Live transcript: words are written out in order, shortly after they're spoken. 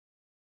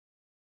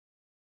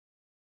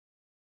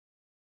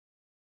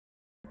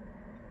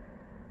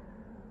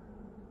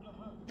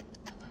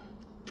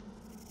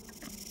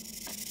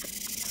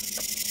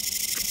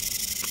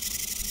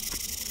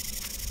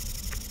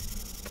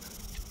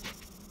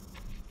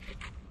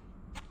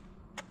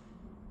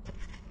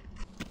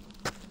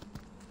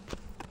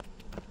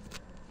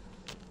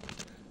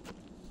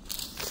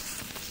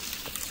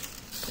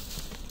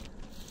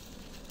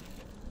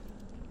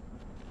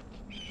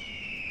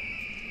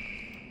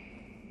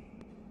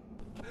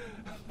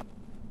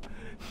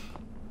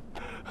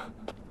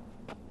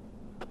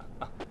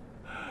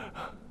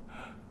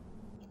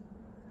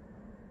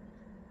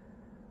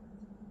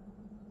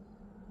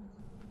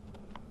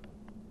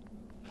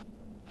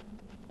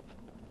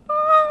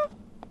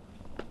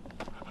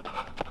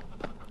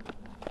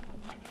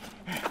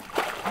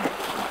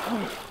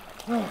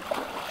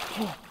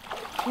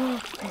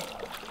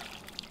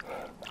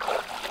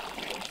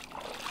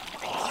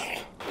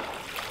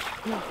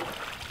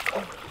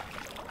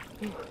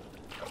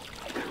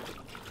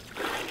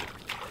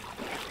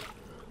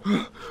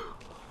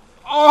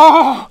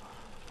Oh!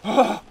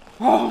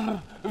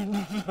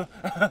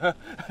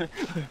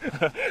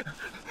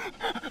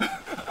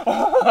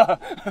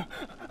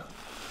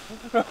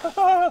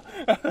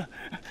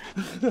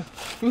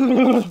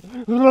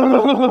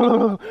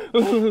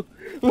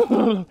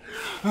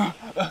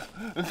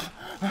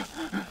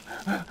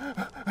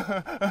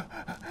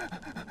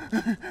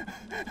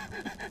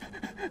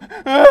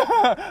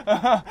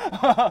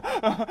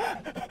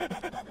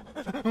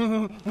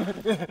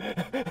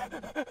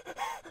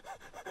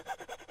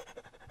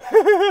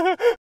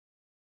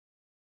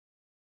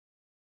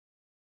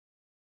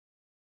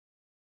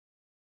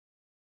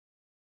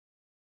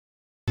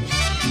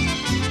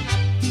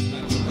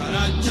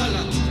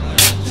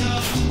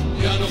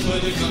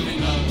 Puede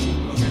caminar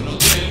porque no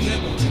tiene,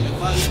 porque le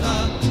falta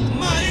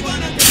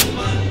marihuana que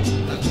fumar.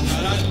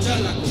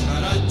 La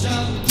cucaracha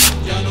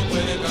ya no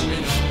puede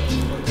caminar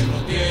porque no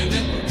tiene,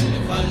 porque le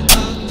falta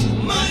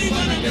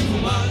marihuana que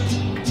fumar.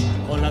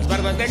 Con las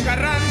barbas de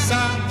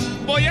Carranza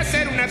voy a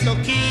hacer una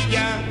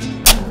toquilla.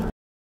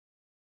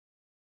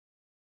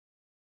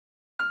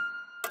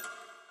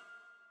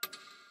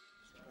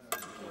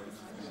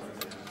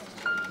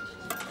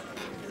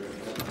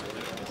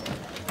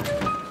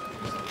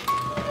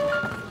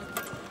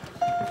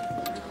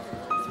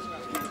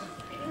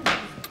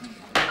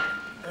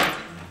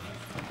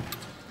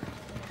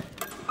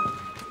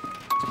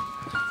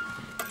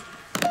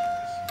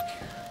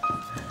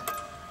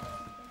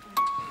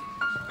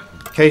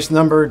 Case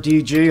number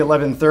DG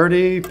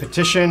 1130,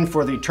 petition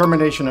for the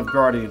termination of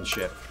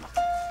guardianship.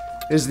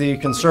 Is the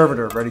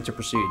conservator ready to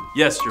proceed?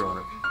 Yes, Your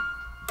Honor.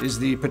 Is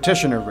the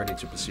petitioner ready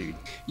to proceed?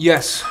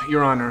 Yes,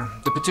 Your Honor.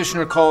 The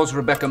petitioner calls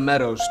Rebecca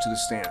Meadows to the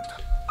stand.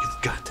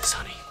 You've got this,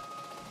 honey.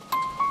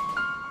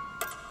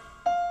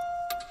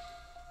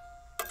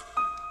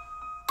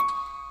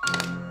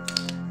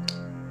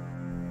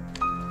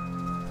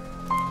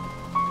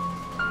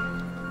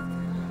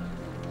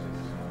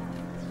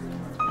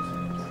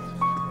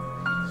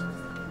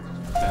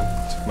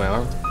 My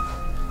arm.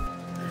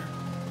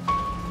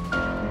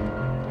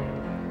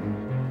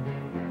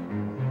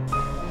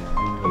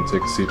 And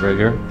take a seat right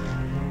here.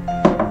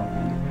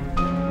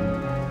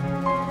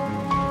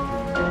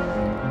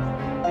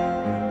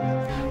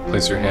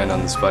 Place your hand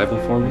on this Bible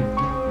for me.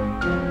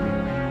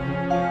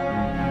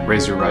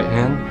 Raise your right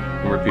hand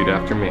and repeat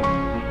after me.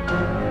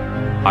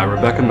 I,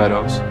 Rebecca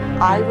Meadows,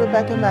 I,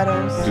 Rebecca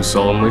Meadows, do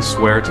solemnly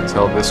swear to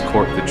tell this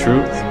court the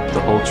truth, the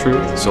whole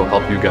truth, so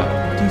help you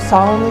God. do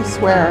solemnly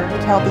swear to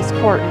tell this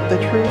court the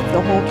truth,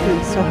 the whole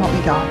truth, so help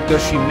me God.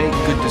 Does she make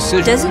good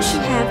decisions? Doesn't she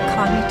have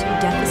cognitive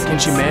deficits? Can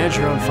she manage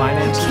her own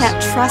finances?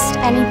 Can't trust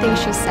anything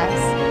she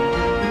says.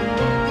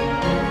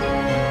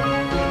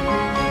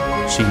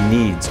 She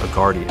needs a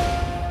guardian.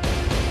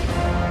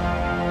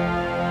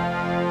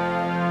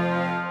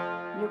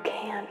 You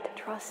can't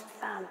trust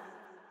them.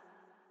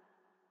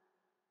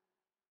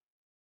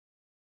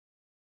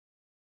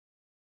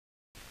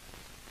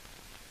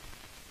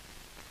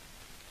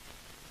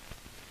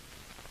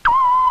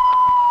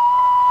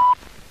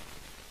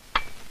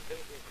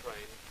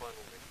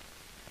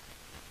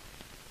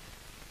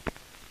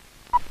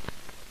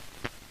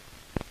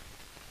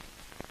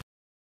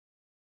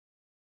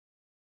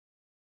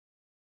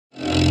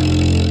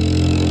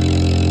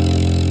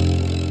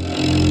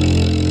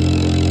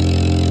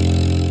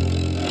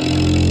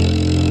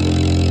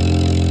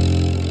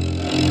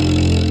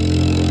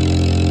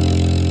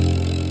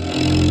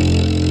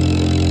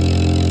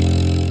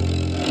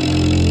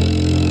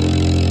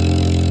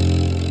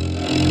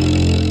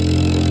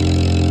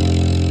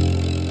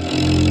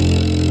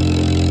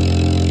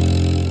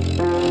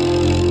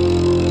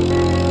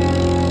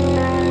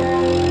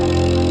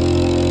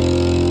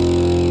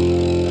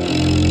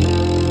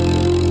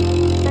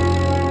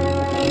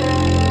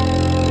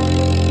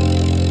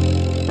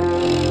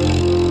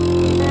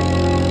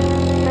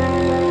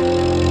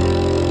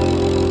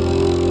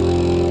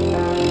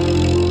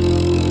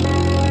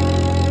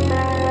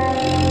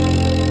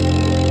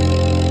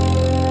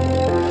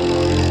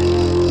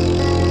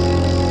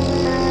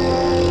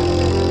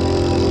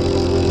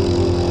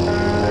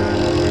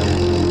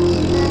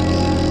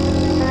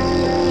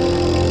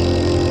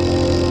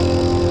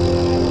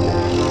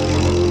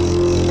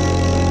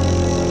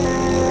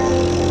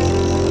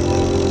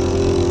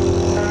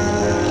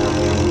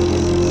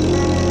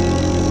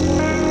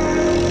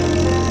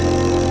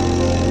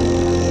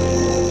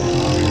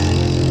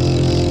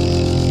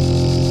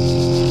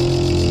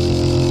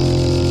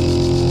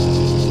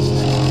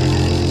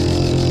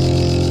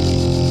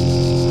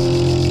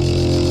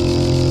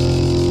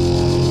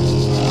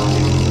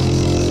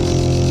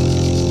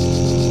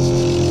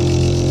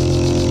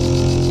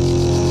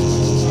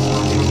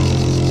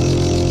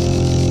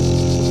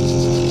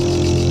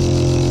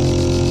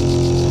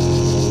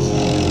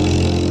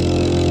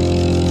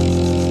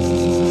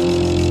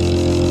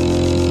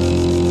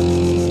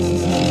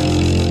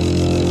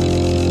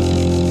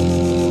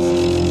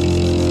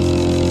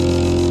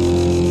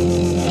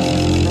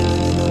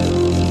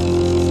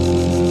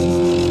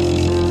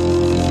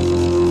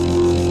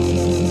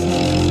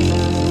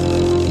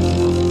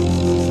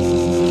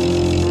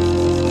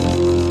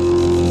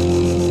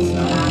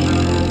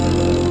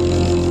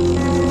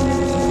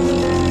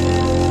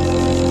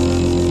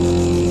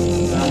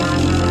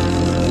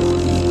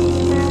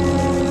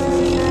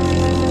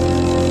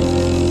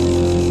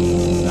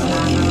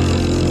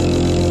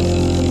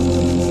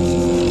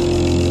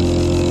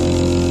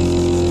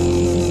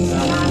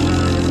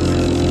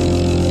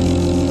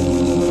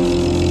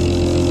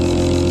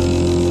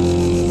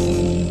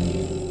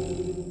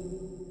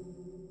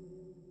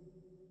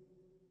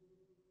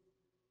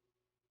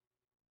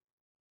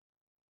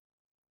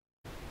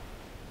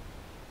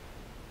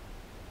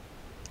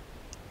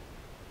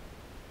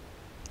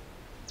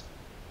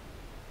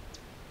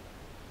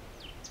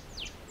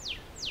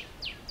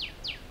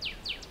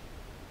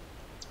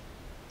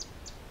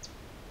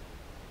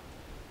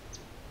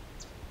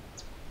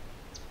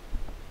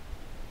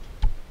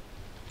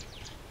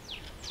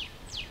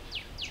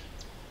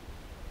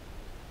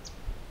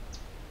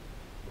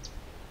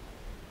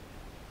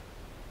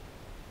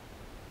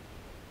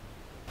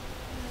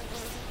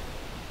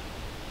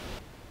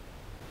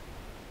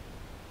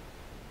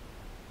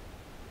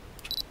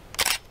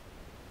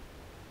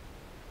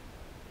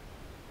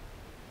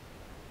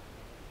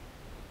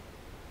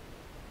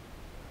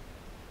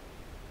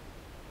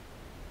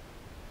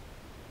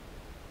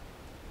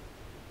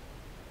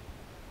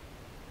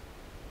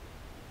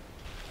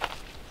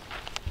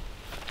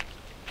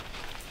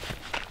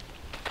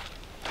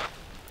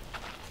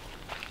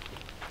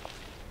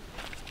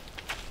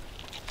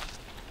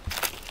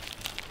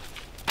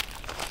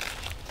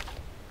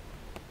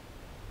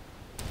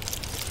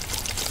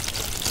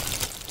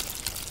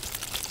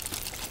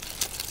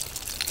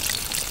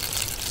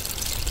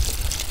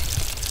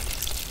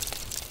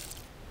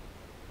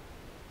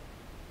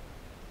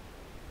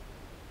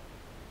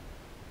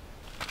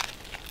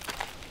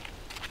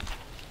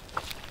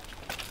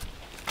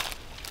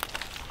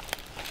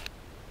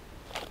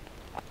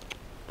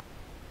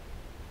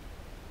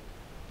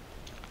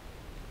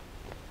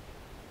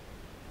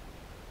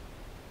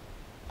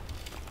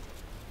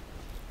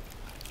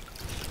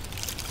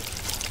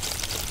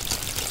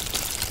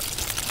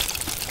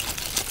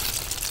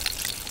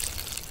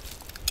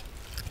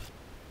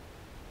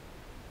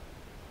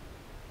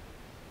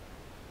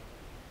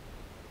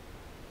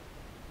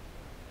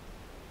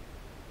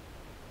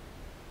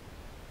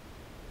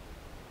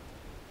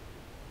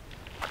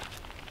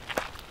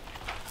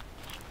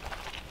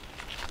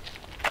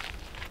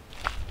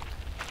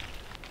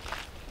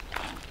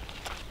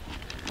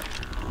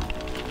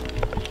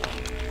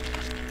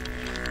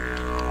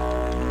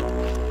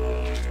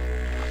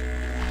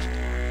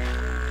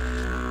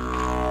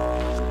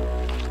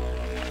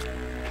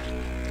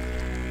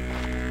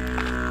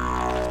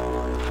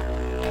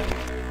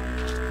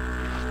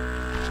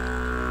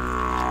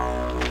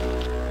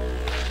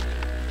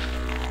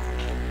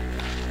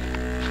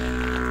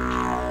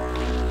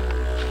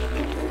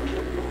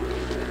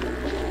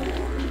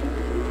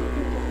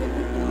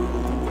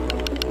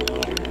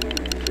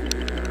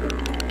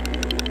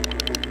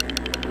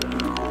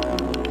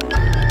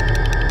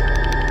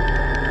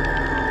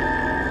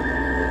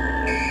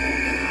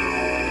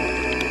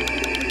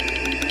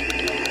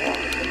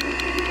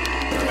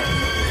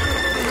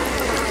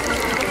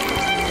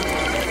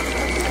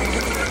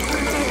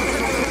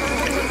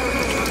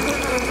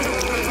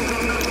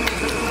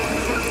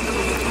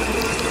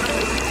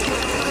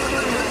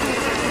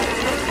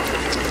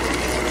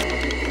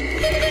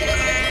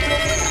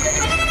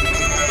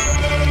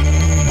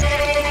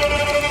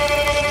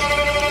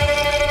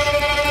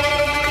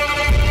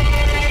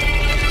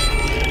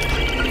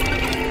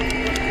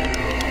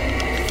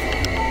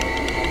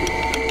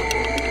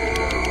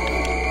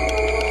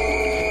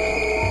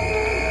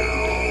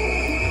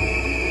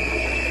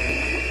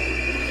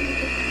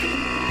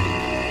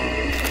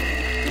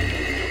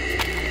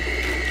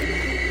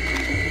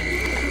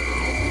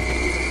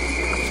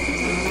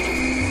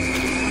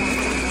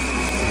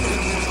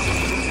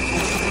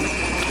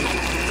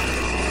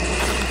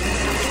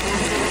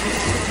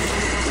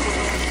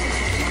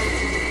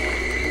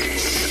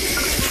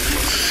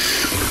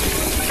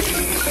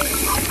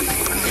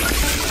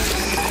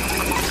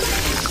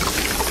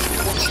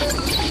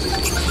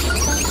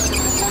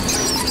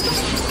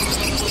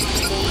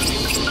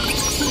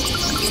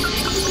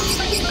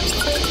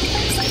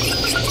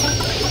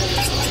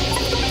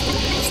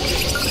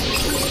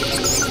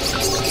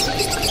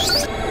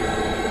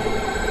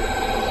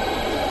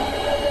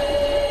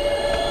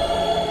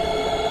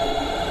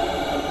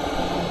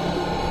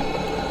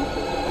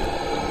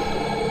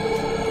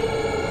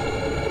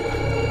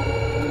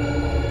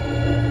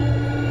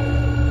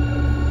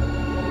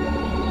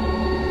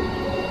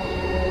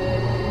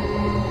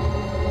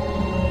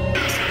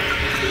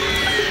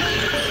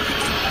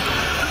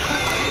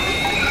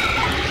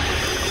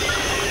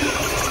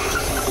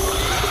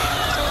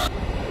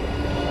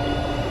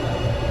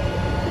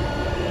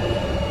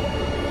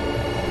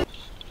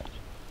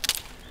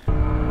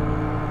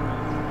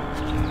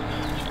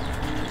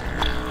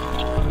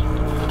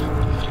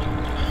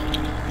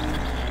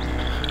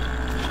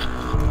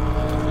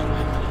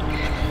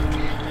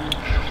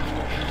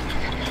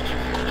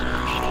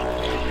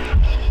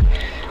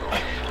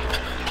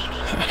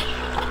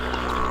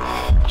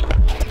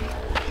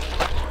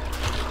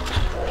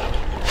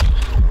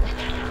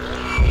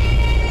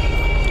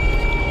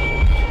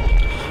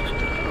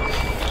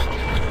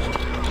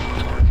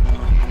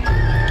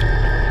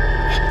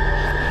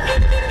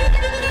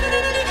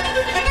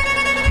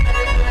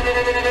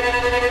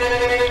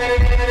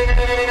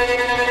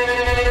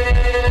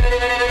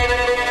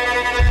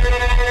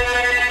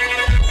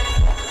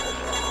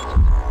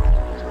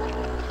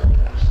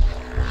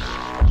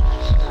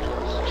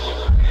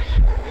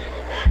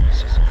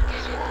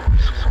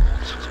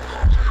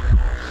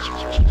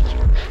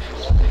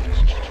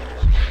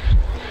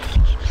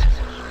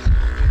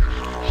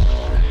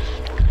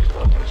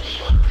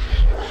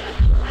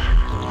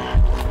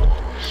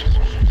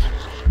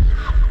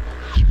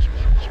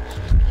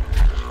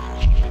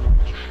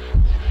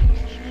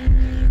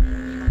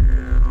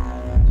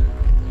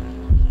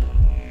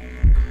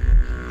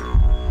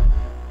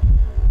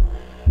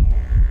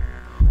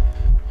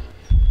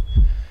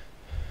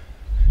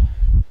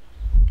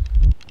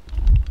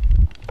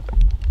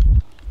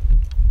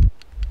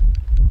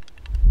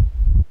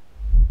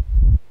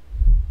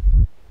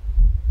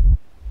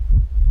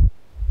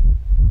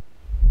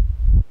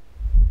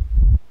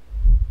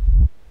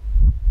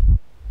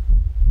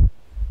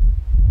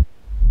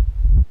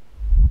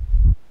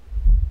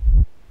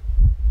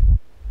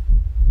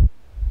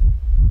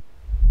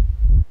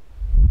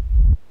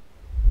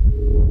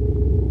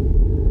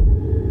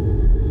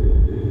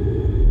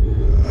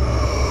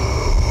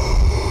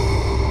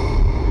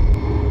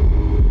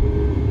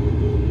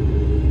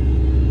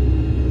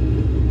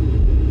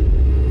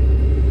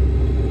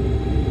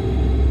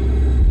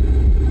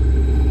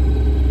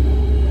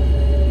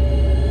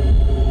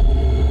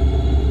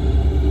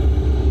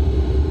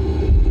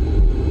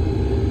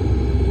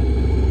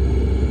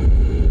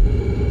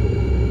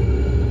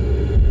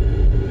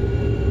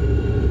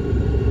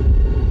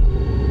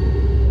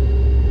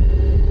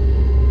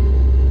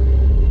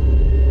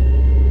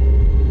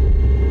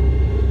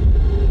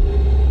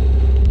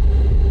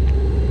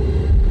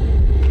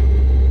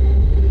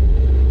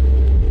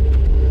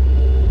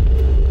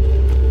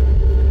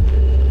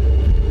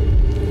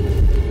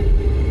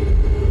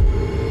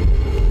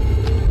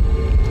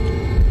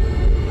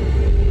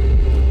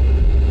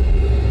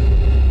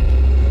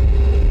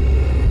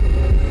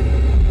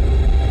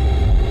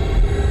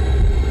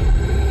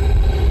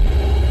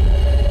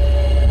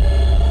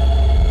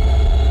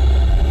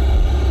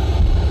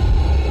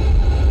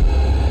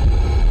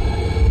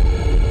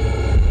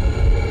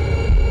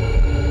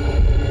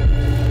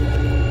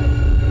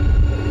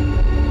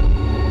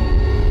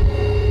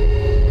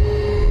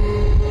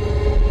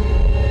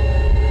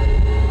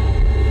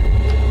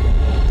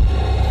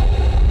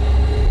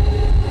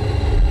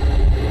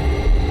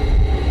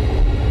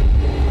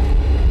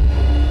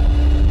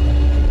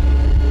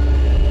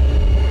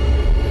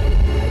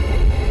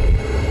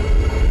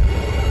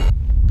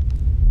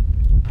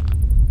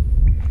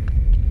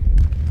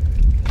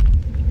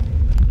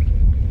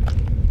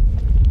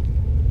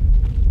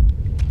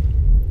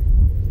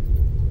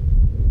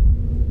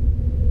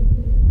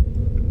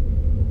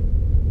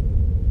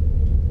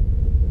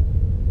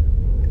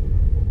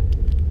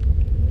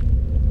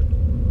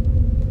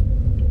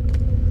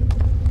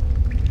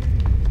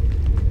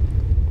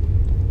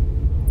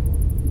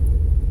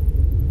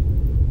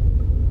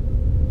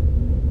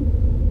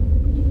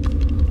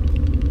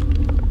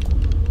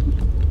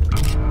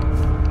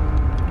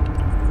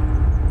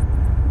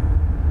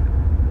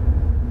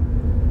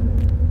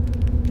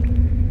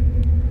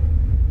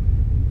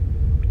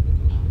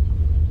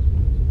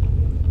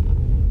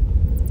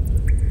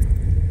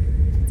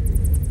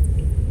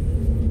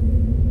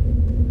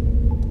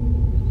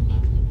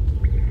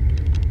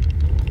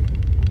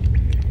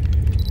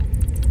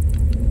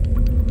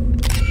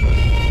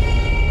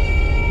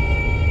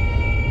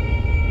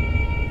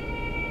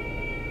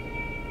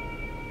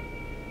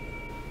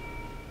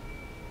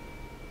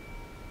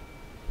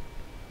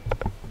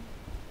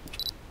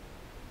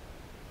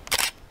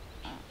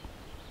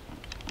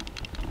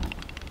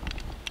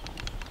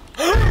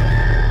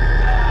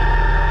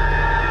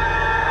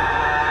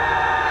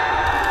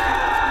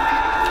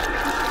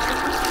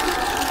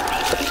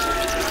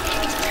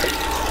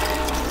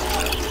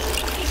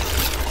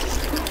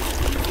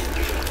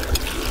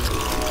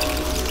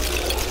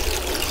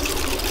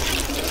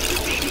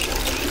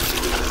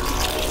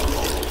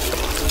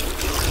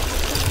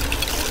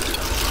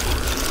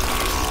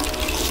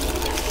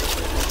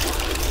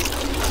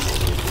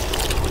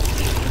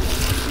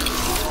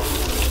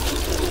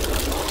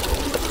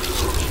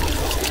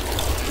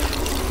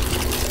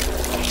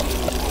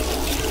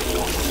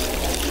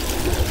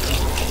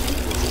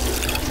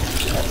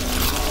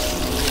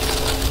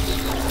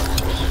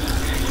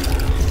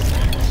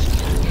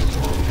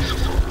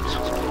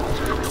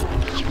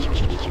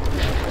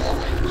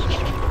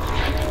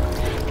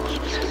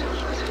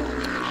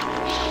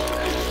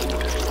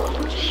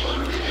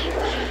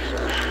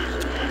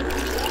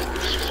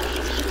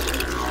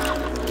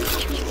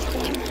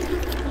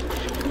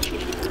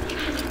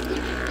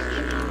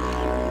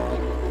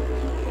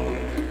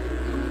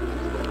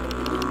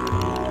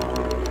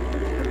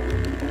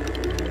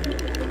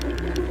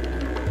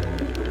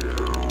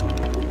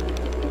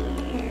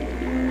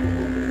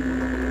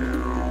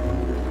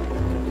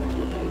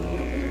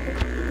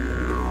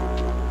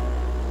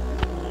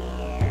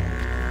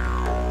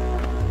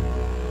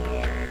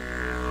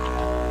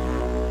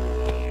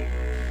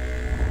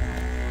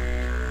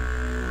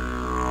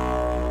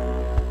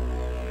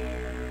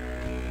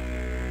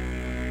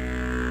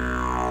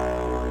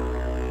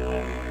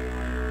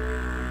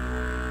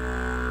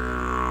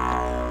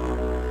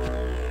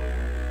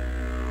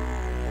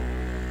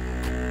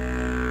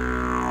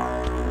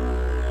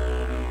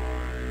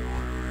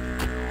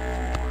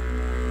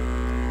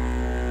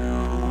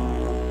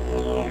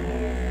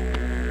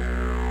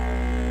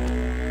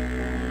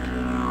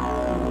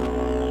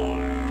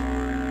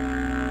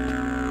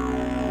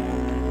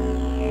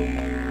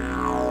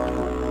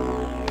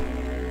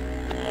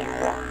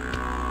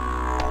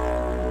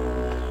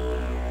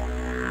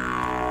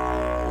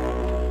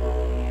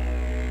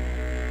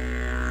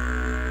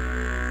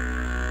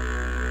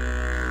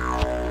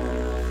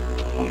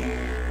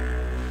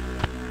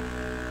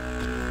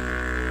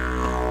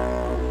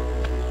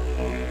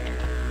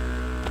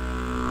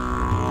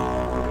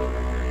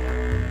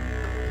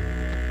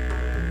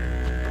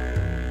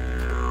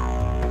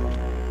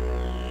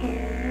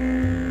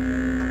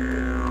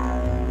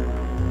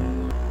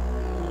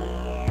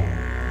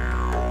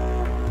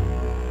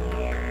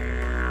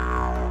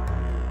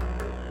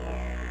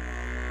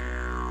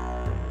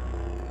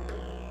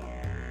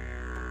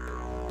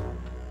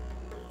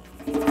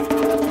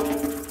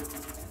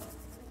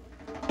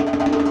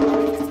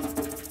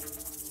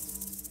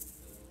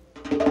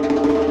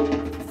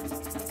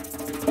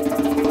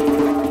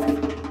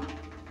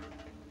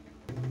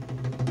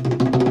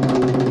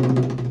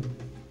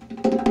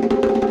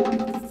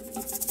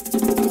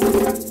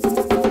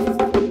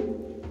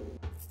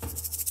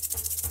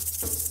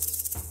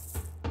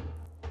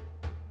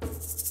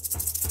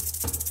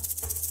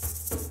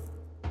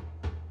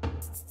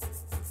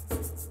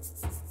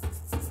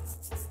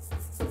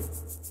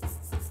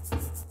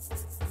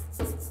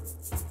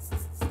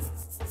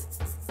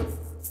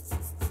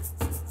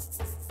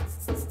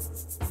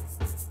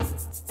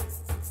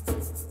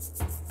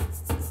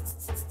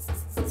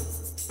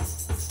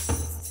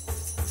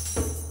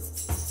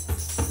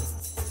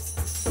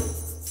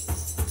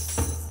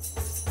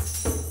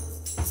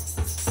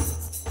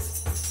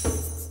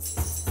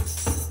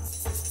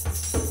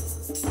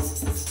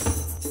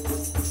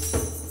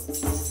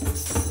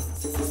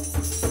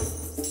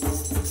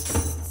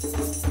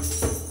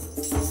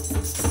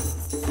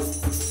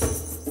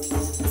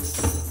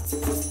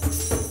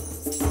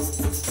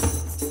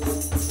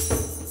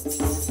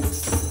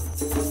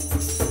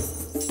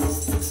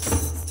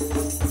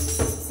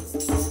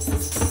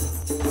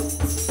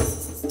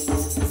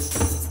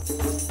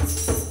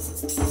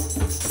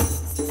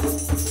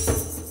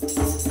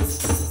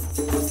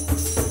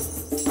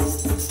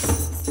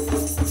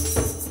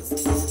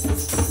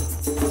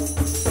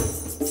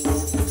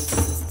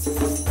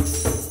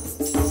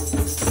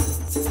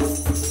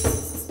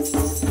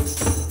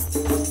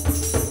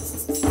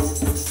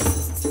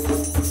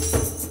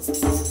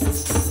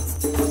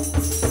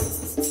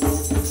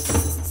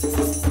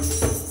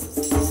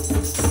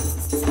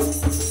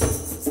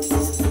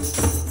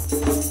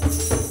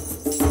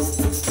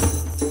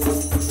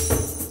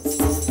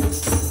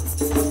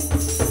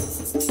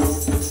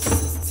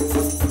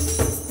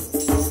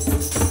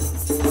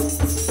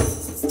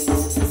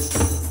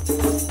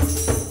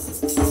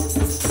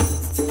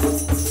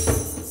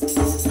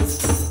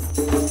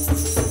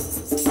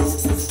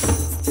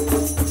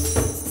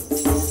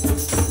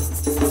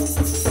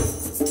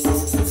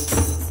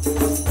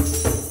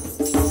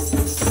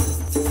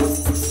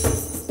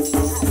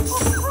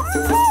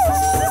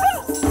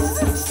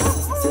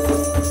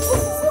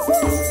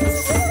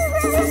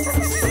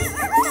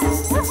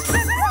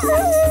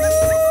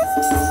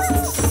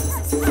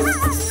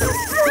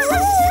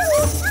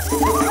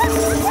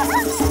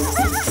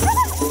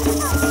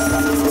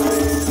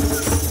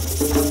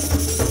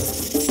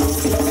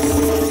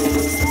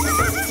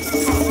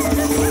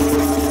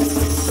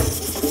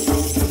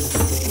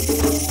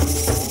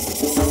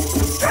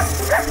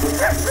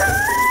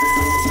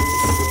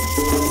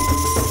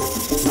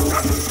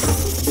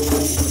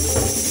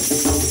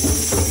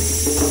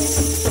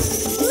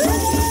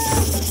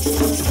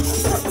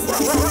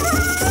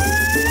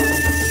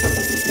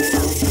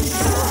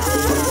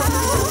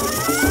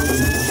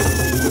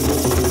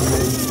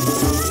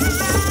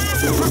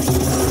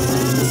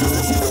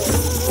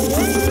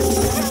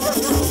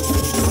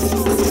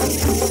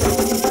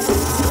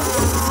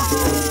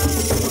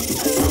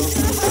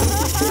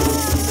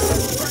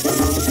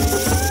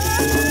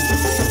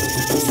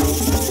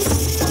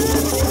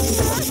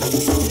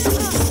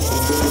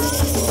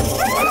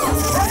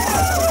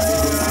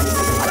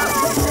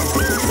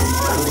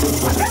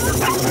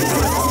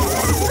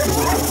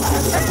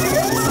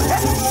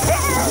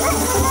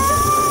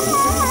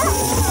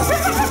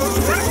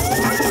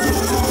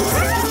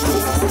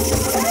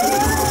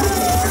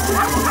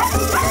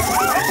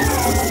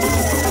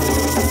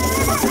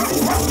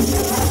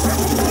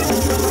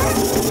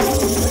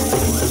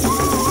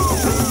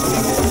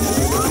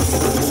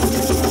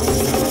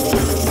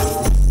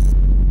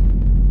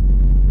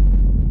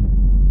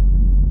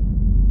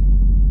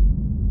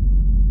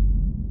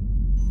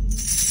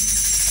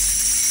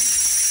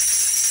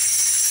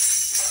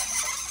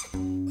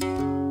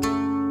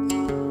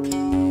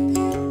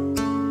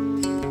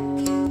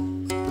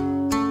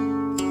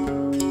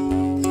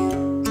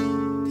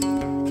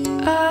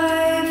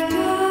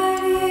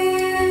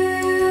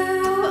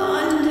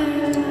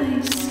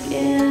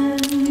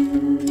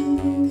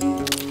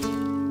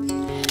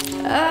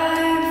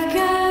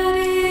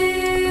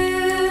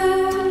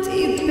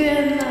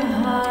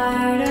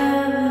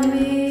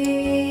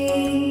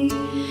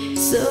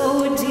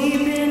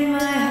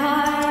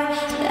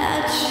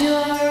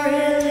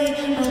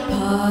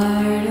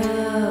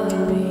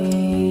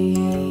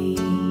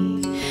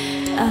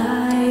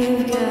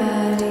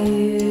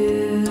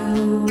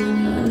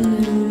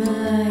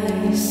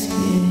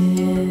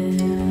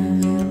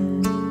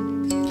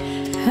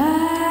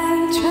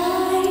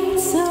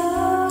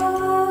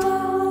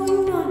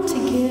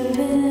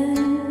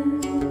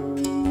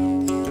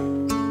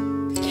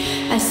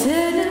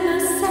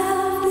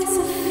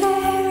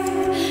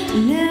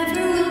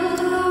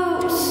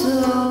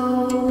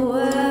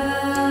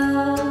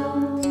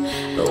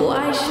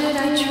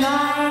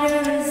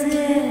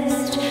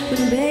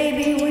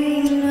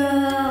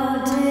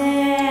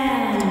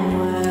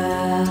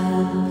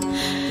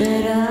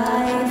 that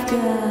I've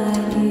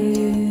got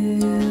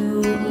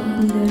you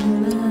under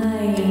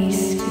my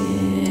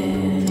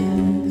skin.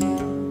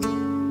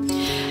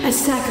 I'd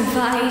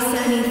sacrifice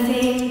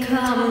anything,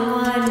 come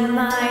what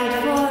might,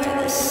 for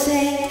the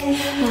sake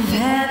of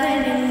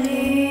having you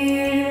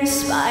near, in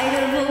spite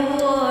of a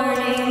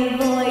warning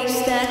voice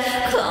that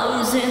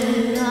comes in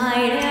the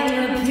night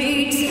and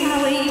repeats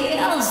how he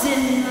yells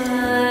in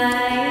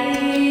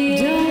mine.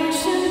 Don't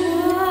you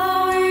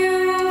know, you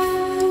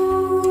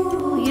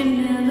fool, you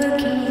never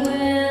can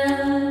win.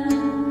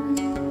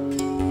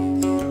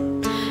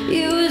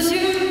 Use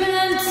your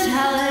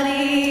mentality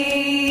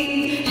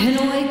and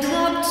wake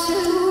up to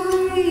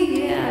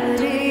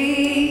reality.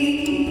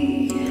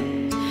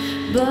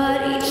 But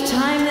each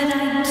time that I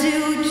do,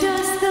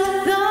 just the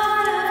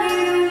thought of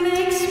you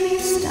makes me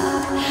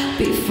stop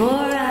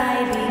before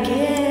I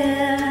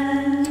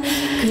begin.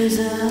 'Cause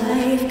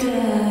I've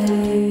got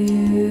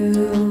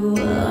you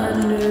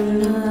under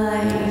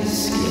my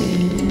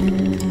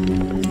skin.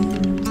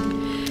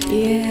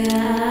 Yeah,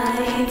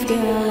 I've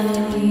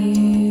got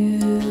you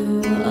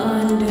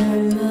under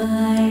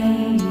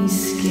my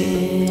skin.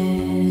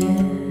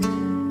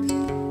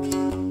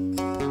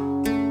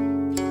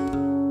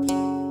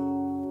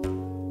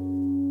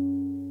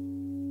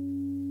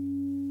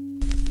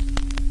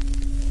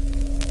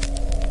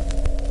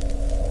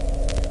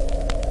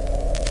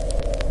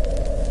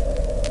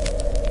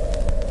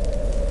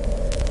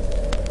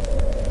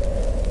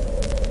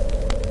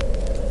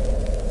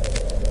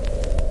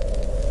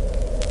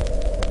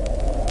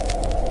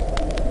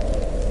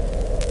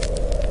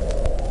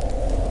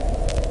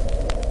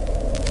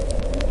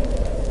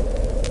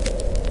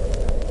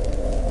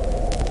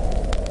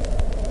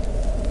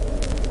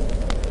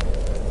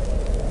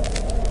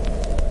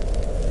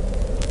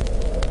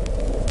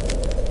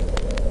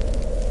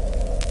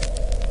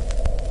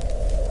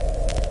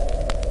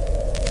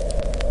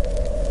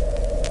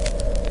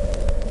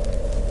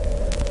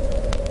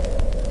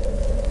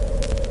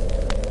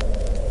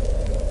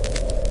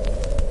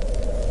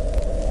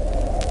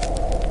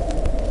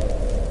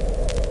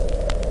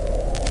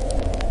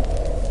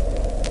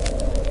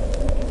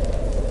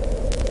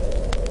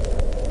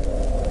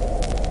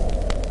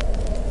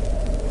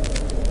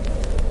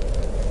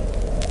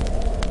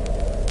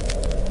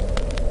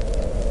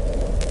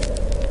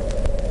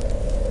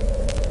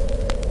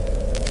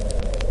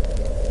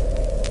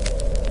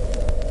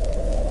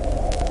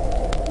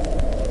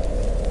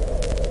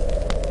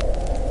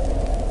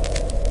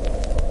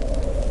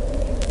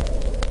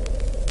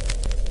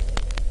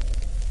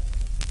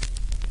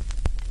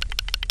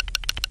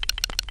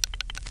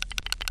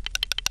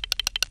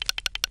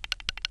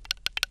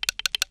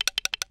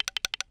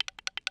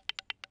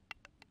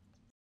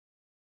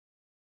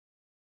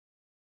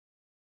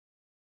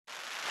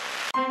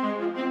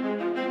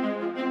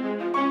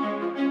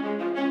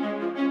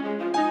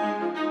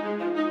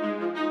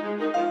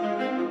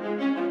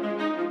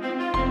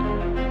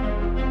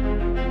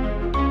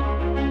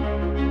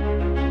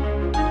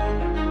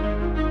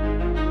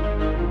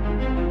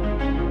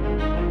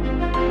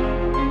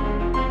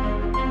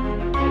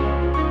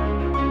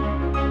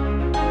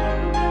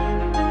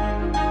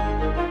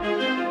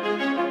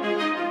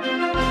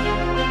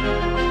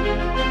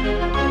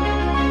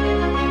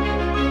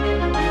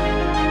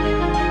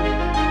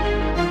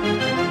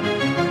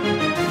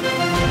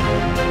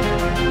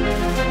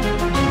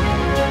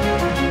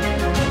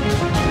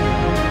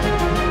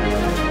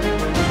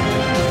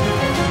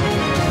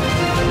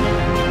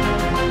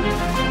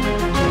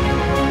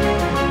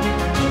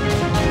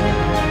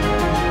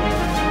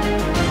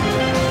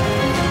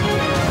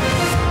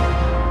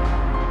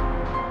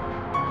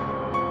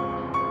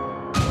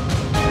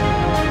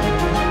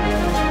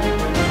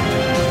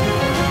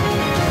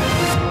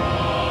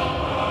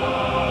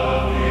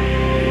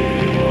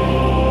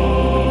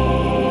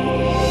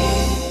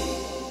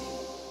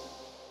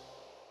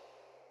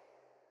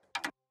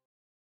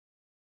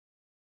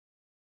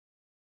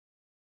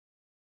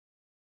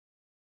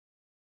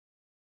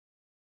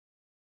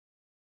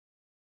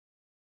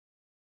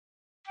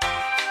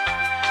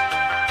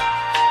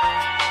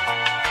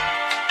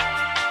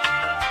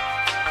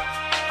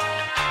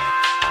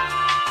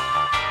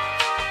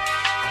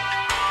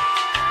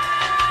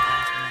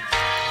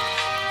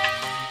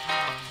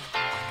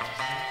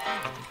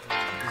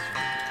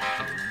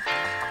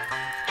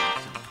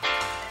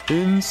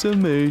 In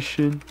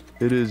summation,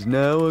 it is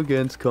now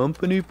against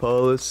company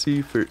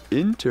policy for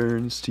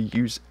interns to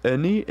use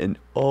any and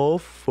all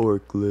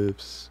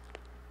forklifts.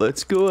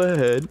 Let's go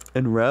ahead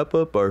and wrap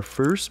up our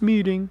first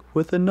meeting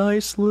with a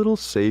nice little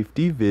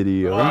safety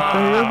video.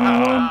 Hey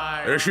everyone!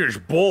 This is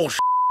bullshit.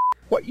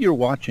 What you're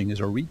watching is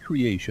a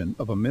recreation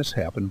of a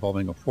mishap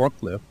involving a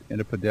forklift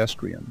and a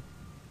pedestrian.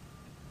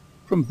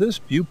 From this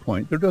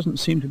viewpoint, there doesn't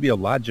seem to be a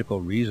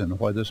logical reason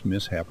why this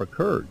mishap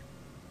occurred.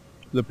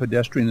 The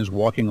pedestrian is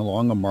walking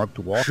along a marked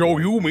walkway. So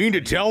you mean to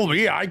tell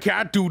me I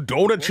can't do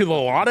donuts in the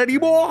lot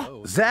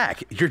anymore?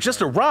 Zach, you're just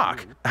a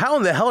rock. How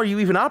in the hell are you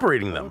even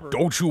operating them?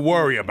 Don't you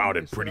worry about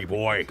it, pretty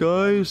boy.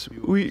 Guys,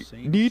 we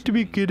need to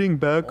be getting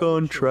back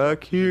on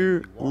track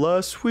here.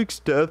 Last week's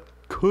death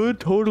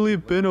could totally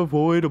have been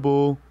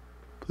avoidable.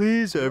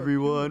 Please,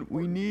 everyone,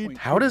 we need...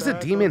 How does a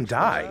demon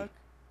die?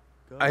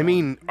 I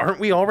mean, aren't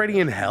we already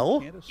in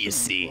hell? You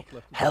see,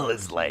 hell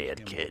is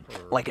layered, kid.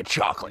 Like a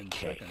chocolate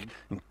cake.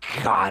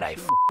 God, I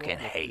fucking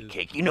hate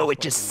cake. You know, it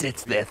just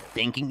sits there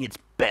thinking it's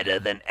better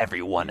than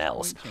everyone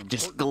else.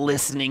 Just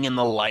glistening in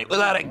the light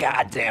without a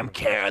goddamn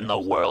care in the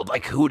world.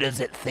 Like, who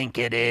does it think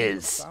it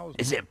is?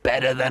 Is it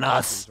better than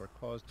us?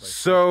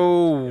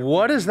 So,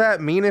 what does that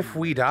mean if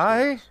we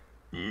die?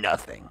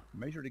 Nothing.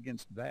 Measured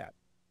against that,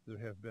 there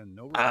have been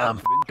no... I'm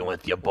f***ing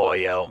with you,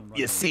 boyo.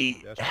 You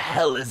see,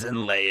 hell is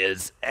in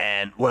layers,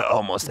 and we're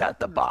almost at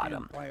the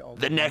bottom.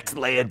 The next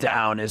layer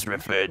down is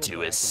referred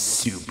to as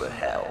super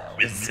hell,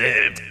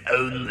 reserved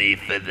only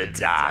for the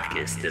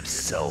darkest of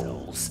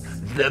souls.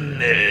 The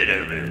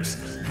murderers,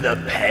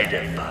 the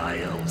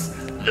pedophiles,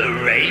 the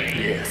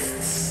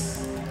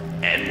rapists,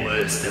 and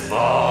worst of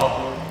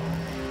all,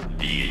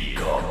 the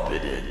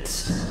incompetent.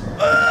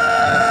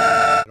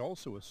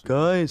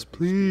 Guys,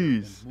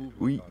 please.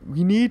 We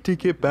need to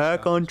get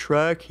back on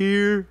track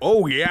here.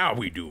 Oh yeah,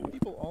 we do.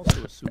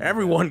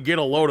 Everyone get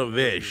a load of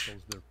this.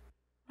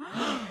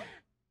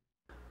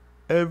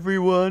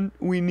 Everyone,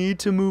 we need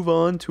to move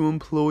on to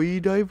employee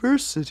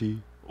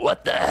diversity.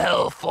 What the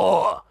hell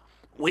for?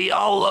 We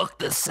all look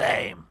the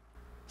same.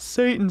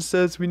 Satan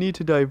says we need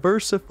to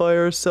diversify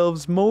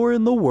ourselves more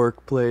in the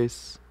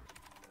workplace.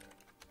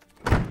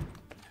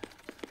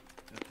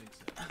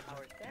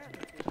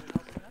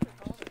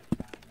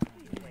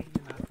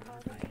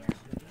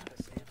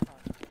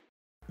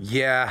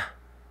 Yeah,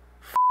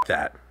 f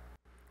that.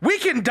 We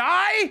can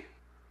die?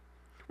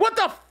 What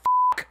the f?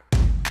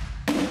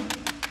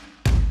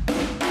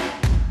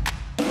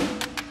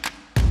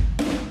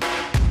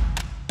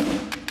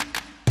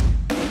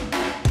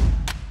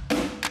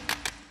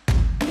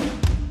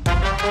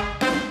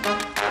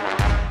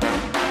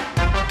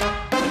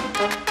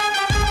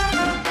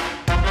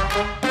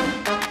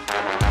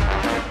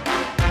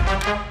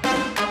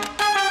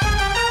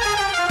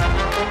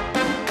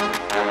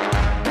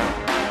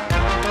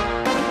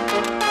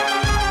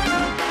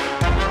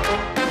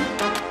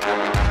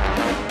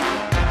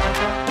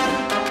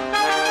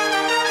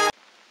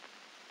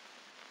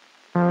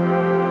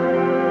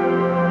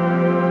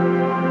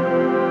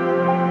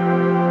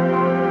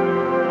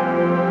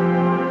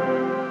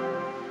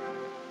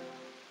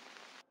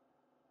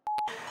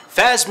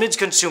 Phasmid's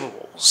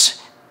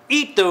Consumables.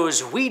 Eat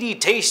those weedy,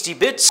 tasty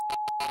bits.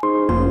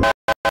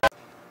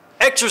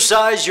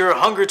 Exercise your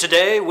hunger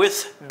today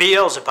with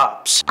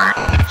Beelzepops.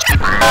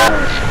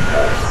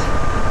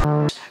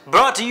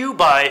 Brought to you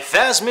by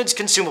Phasmid's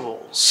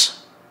Consumables.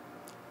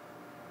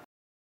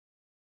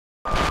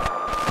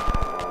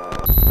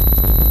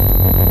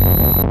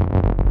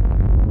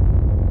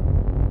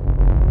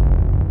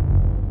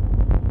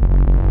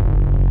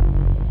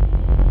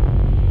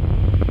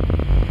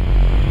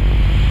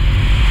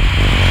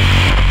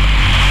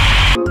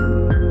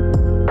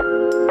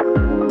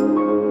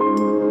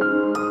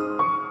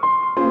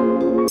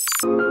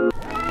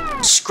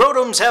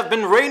 Scrotums have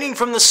been raining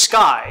from the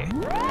sky.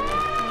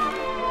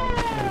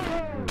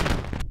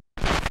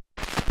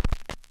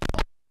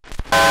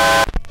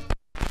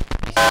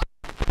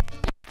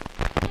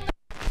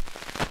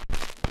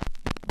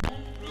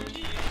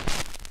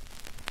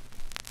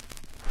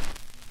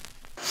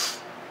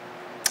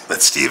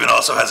 But Steven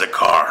also has a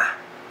car.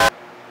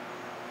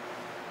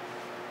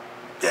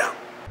 Yeah.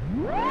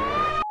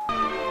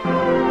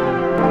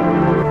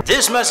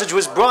 This message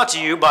was brought to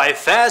you by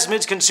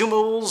Phasmid's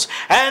Consumables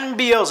and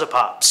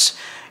Beelzepops.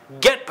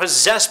 Get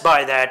possessed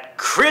by that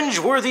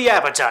cringe-worthy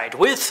appetite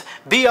with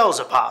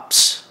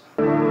Beelzepops.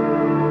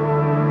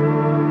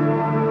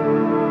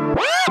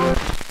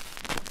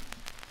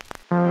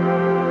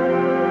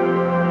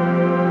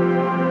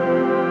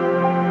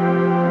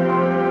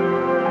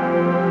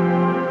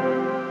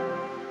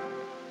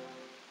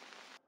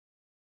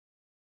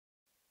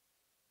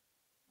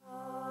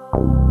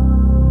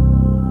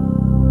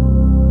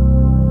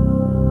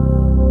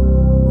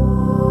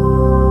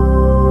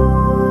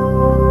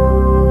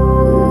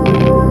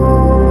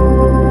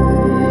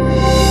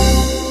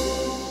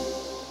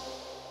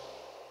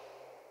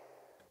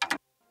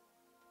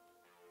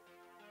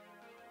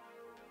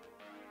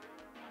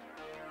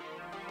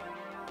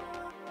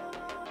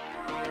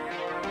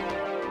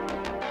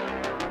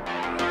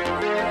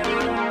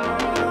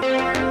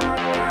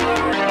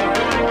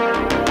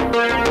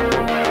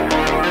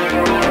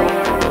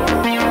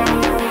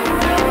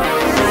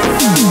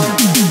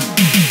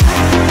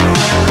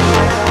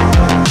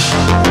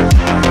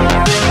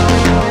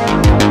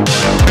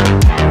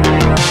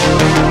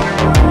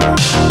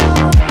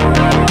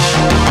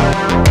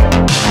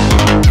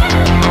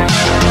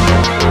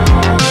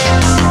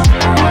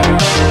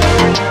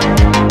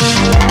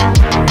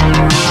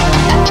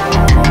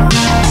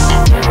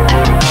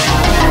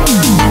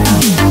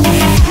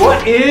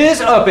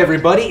 Up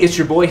everybody, it's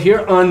your boy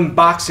here,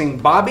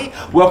 Unboxing Bobby,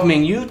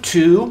 welcoming you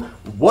to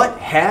What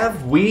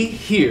Have We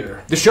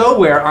Here? The show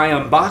where I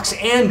unbox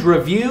and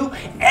review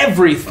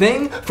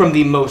everything from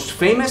the most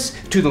famous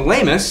to the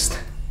lamest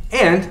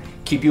and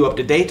keep you up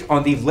to date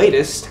on the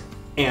latest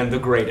and the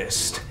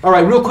greatest. All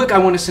right, real quick, I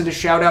want to send a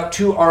shout out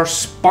to our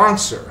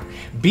sponsor,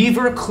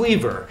 Beaver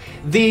Cleaver,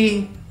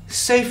 the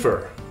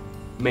safer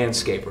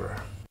manscaper.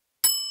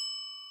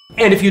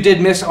 And if you did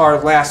miss our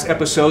last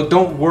episode,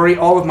 don't worry,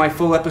 all of my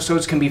full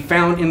episodes can be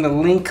found in the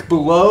link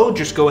below.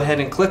 Just go ahead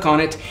and click on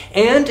it.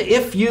 And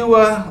if you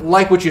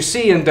like what you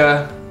see, and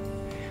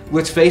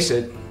let's face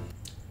it,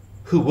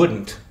 who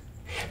wouldn't?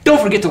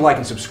 Don't forget to like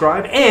and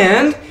subscribe,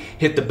 and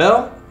hit the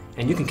bell,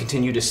 and you can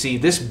continue to see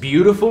this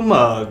beautiful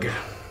mug.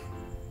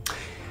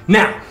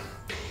 Now,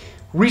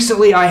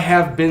 recently I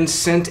have been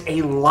sent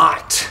a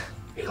lot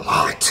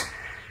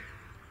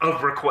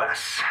of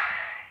requests,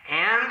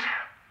 and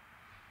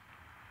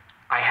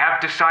I have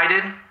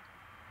decided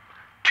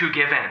to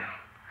give in.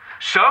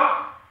 So,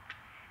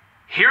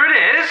 here it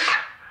is.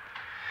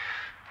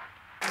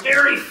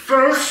 Very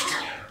first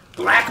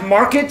Black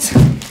Market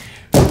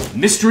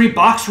mystery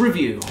box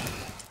review.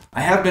 I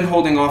have been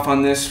holding off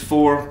on this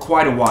for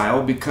quite a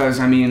while because,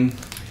 I mean,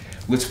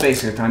 let's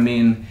face it, I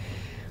mean,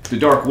 the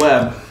dark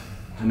web,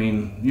 I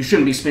mean, you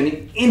shouldn't be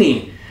spending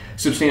any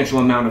substantial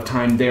amount of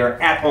time there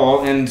at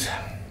all, and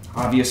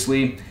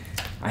obviously,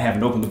 I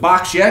haven't opened the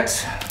box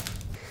yet.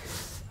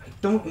 I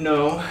don't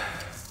know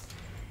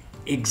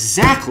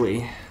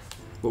exactly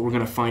what we're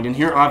gonna find in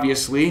here.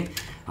 Obviously,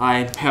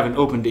 I haven't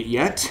opened it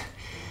yet,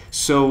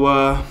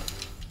 so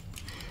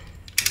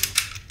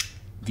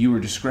viewer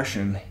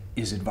discretion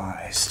is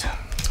advised.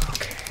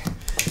 Okay.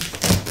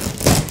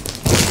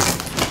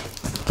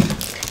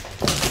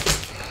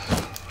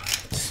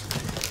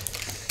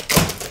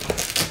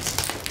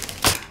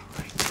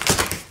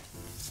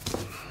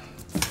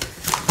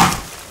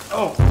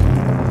 Oh.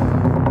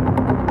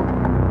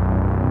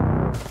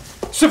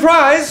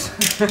 Surprise!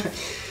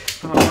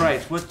 All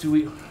right, what do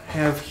we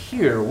have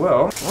here?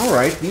 Well, all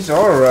right, these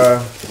are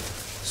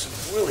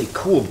some really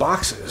cool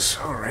boxes.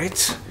 All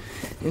right,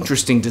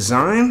 interesting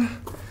design.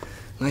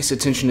 Nice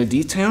attention to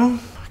detail.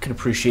 I can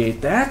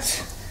appreciate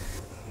that.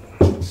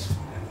 Let's put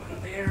that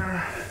one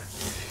there.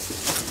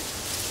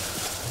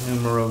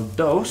 Numero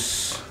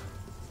dos.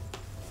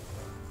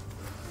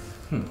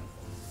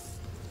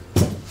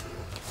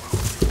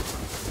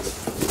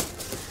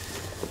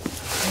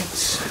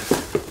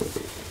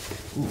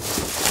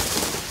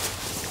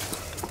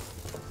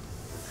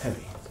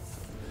 Heavy.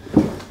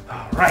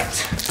 All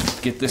right,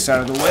 let's get this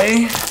out of the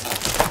way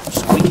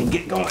so we can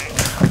get going.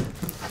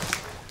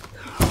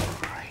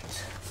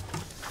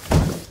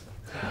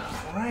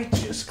 All right,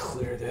 just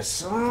clear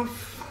this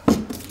off.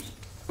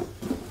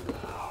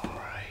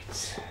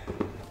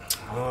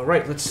 All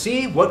right, let's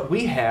see what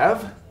we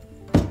have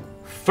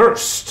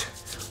first.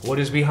 What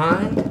is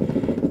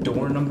behind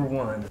door number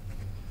 1?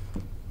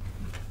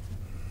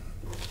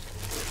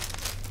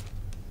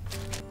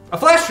 A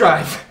flash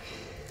drive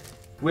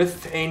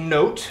with a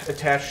note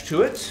attached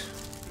to it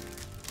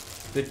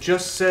that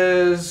just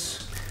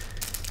says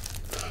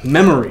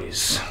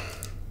memories.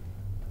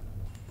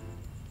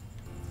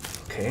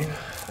 Okay,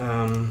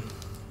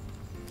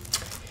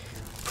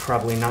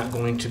 probably not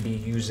going to be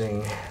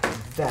using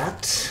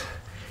that.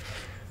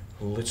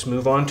 Let's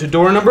move on to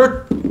door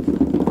number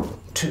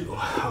 2.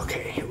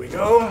 Okay, here we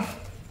go.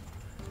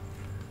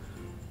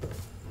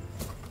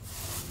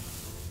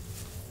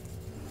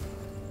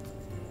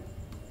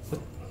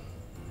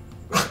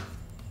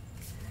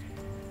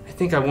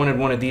 I think I wanted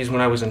one of these when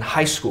I was in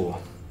high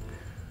school.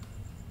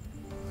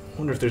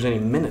 Wonder if there's any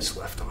minutes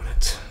left on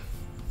it.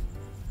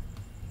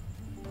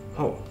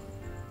 Oh.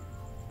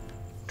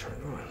 Turn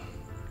it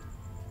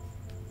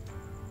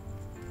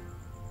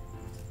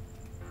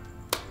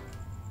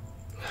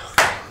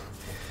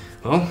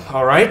on. Well,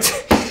 all right.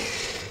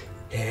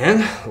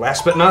 And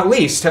last but not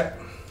least,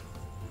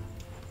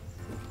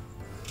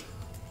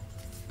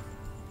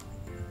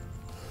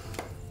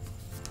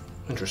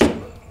 interesting.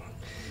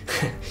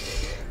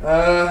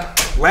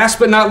 Last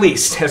but not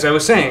least, as I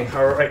was saying,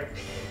 all right,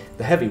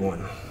 the heavy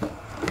one.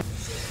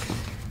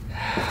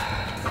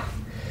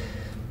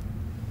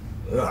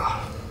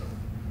 Ugh.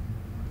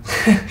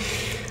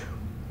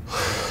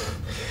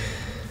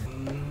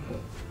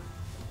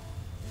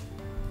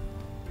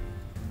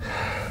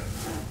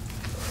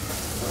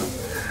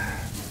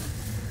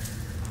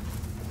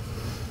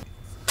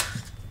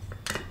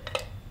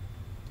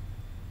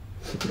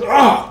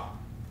 Oh!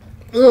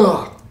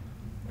 Ugh!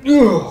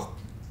 Ugh!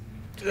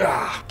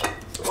 Ah!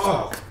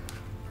 Oh!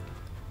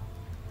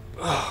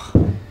 Oh!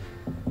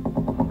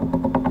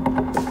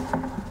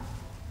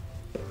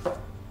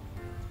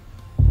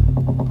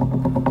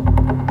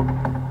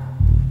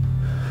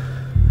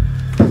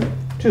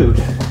 Dude!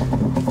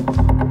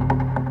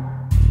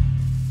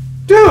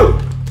 Dude!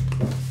 Dude!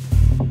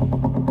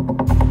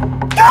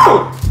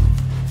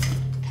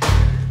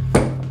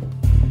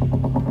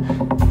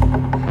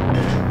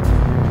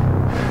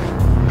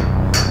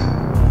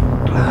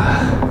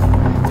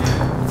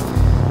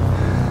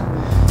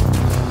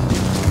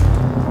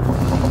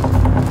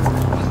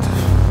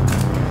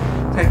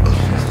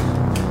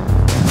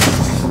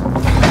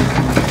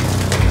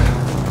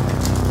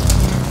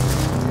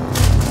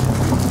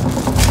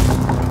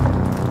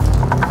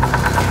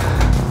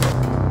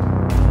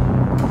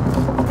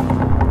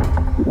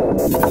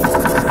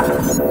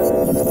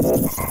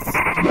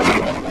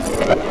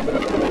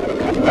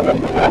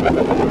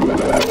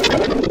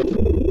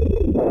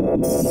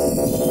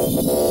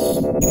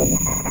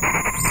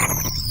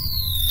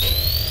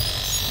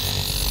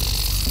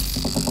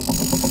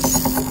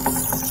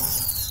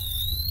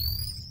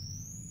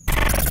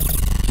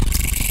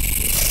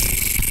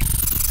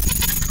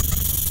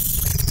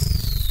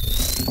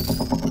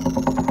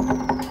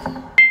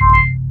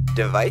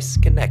 Device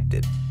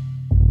connected.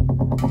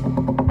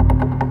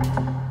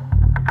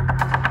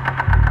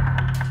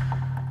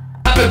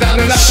 Up and down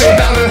and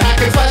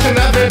hack and slash and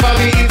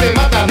everybody eat them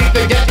up. Now need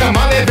to get, come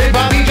on,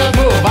 everybody just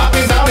move. Up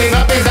and down and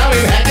hack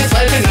and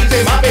slash and eat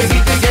them up and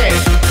eat the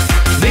cash.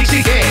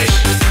 Dixie cash.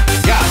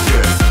 Yeah.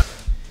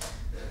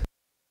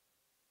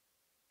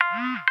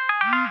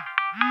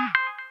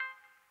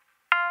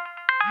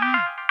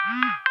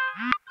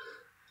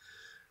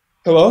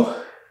 Hello?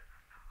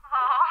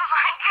 Oh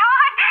my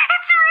god,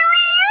 it's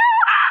really you!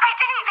 I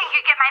didn't think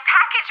you'd get my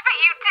package, but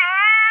you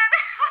did!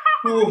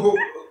 Who is this?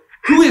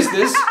 Who is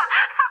this?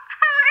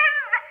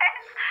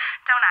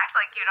 Don't act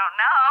like you don't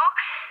know.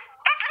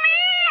 It's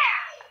me!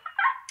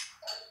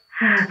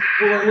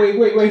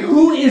 Wait,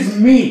 who is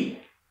me?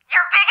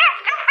 Your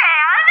biggest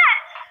fan?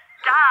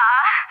 Duh.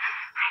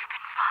 I've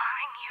been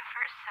following you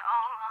for so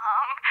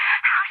long.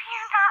 How do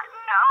you not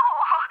know?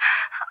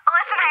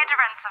 Listen, I had to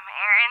run some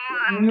errands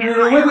and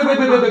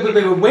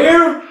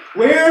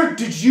Where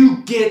did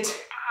you get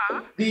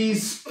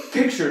these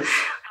pictures?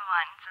 The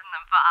ones in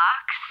the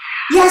box.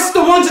 Yes,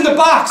 the ones in the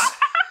box!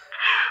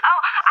 Oh,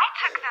 I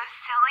took those,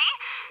 silly.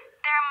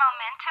 They're a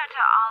memento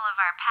to all of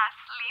our past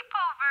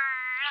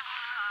sleepovers.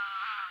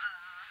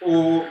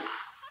 Oh,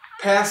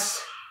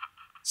 past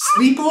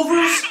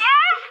sleepovers?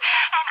 Yes,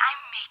 and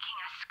I'm making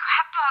a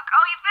scrapbook.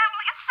 Oh,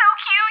 it's so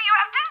cute. You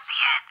have to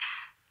see it.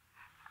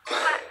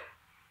 But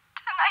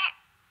tonight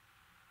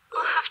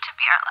will have to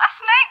be our last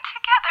night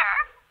together.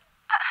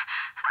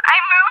 I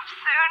move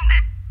soon.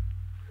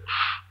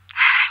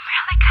 I'm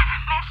really gonna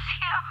miss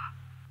you.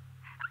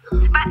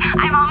 But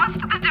I'm almost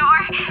to the door.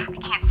 I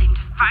can't seem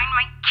to find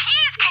my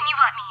keys. Can you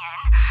let me in?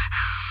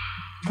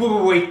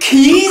 Wait,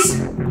 keys?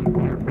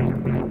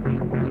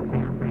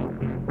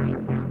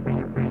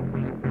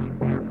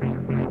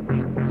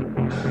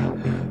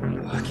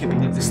 I can't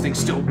believe this thing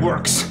still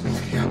works.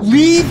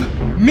 Leave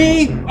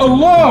me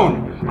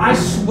alone! I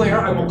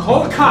swear I will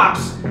call the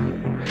cops.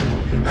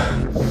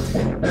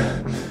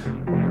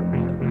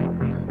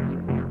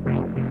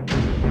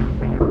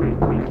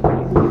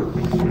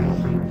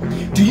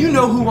 Do you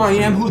know who I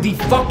am? Who the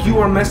fuck you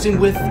are messing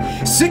with?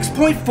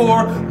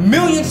 6.4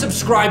 million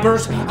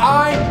subscribers.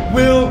 I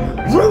will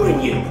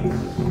ruin you.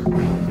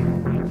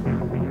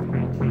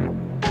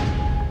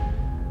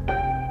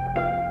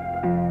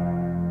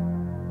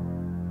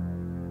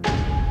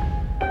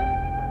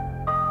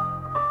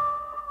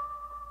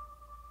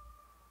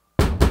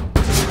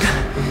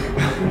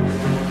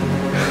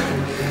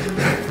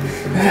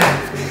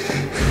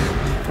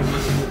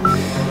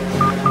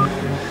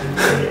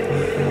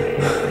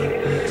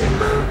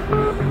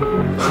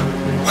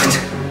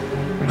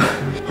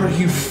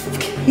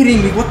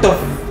 Kidding me? What the?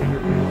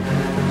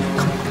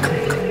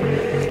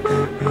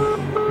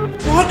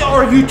 What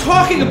are you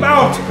talking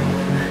about?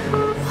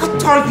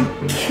 What are you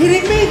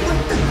kidding me?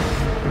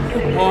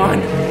 Come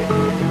on.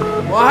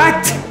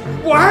 What?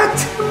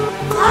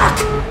 Fuck!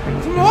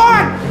 Come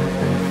on!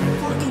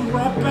 Fucking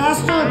rat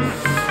bastard!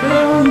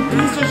 Oh, you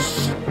piece of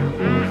shit!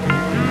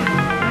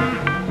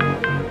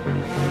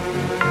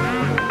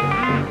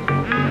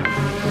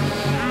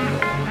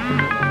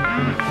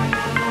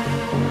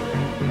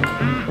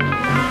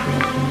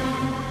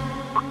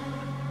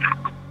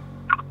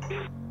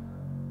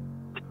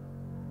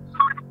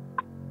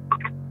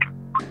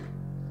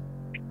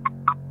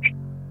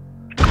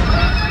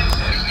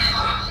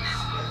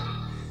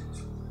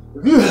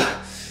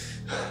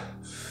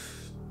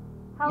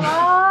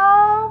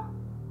 Hello?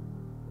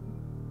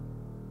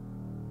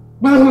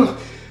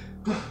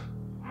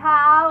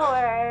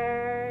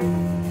 Howard.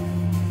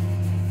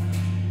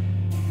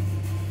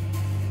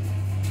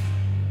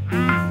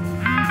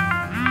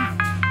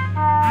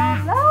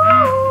 Hello?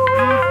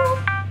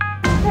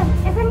 This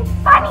isn't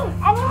funny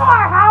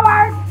anymore,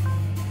 Howard.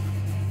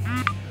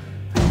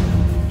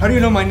 How do you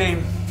know my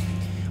name?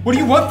 What do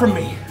you want from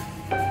me?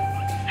 To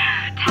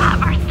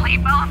have our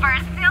sleepover,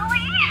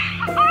 silly.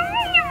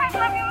 You might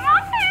love you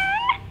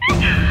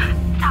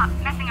muffin. Stop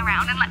messing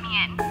around and let me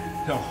in.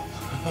 No.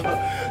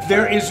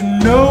 There is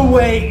no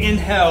way in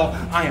hell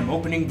I am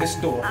opening this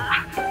door.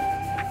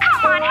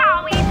 Come on,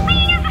 Howie,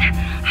 please.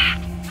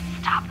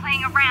 Stop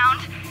playing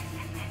around.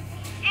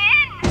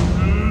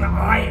 In.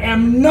 I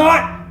am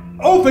not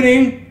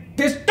opening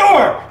this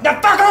door. Now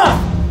fuck off!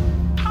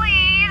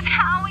 Please,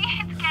 Howie,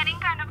 it's getting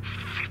kind of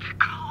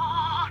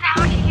cold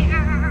out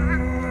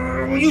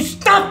here. Will you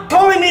stop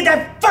calling me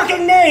that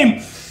fucking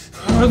name?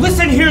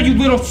 Listen here, you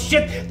little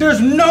shit.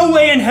 There's no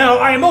way in hell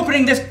I am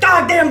opening this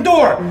goddamn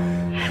door.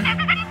 This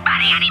isn't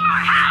funny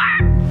anymore,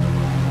 Howard.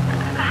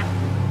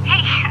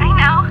 Hey, I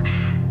know.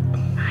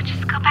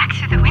 Just go back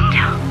through the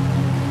window.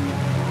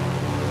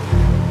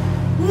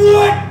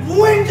 What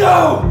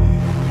window?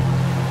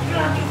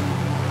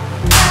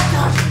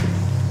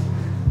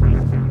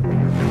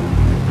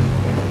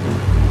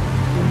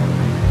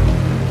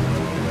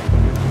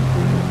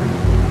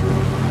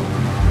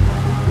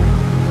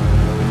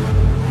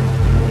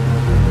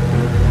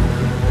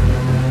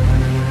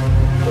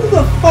 Who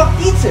the fuck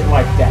eats it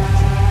like that?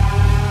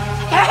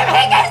 Your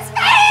biggest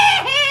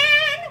fan!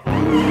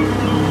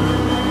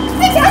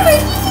 Because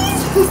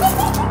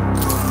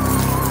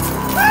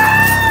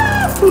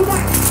Please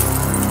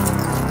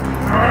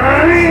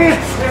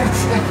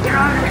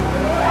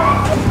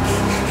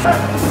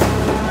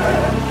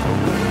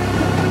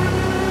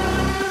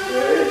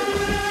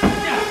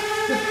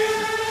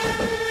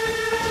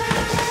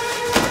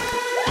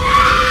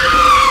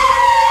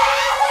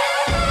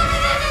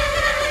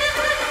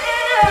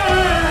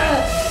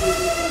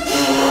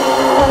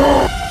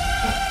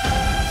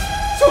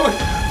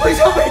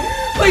help me!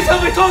 Please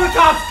help me! Call the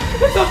cops!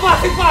 It's a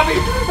plastic Bobby!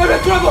 I'm in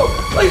trouble!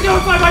 Please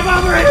don't find my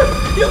mom or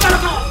him! You gotta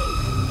call!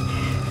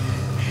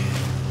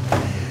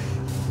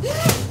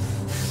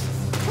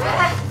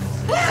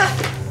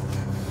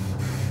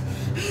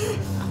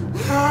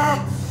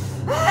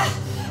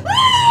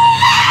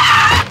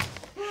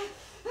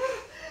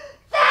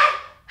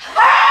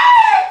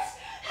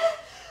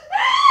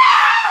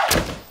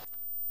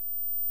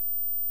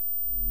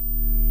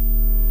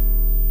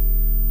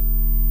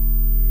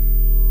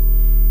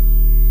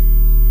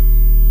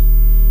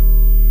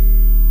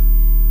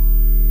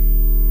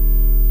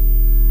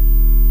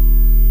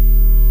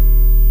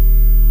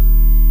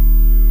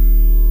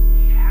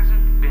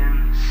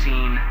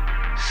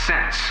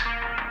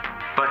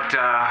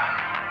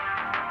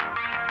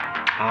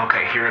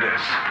 Okay, here it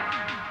is.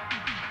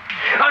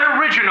 An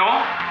original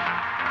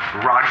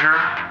Roger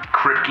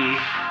Kripke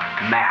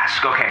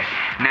mask. Okay,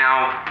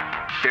 now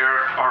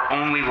there are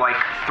only like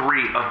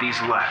 3 of these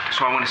left,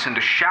 so I want to send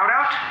a shout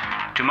out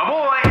to my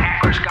boy,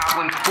 Actress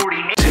Goblin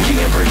 48. Thinking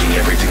and breaking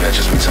everything that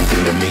just means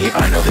something to me.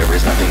 I know there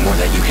is nothing more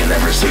that you can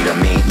ever say to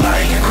me.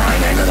 Lying and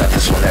crying, I know that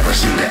this will never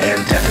seem to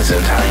end. Death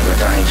isn't dying, but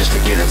dying just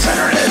to get inside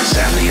our heads.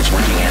 Sadly, it's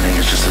working and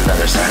it's just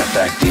another side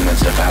effect.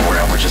 Demons devour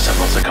and we're just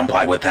supposed to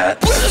comply with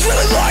that. Was this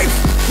really life?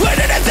 When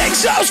did I think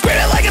so?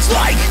 Screaming like it's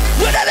like,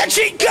 where did that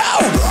cheat go?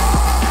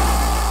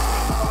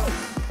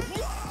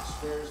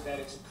 Swears that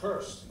it's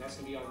cursed, and that's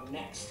gonna be our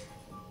next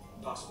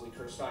possibly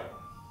cursed item.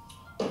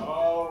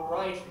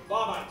 Alright,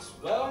 Bobites.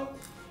 Well,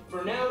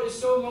 for now is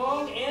so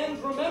long,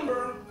 and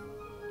remember,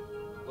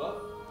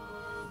 well,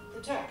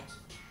 protect.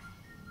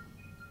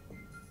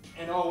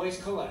 And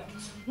always collect.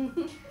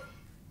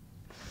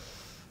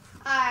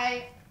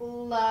 I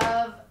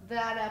love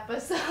that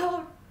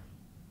episode.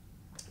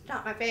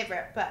 Not my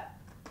favorite, but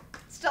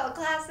still a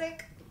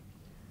classic.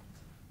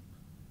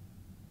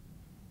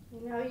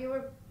 You know, you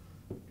were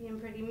being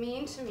pretty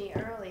mean to me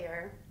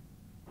earlier.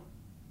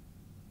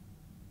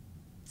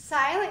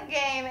 Silent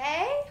game,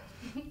 eh?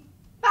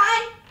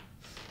 Fine.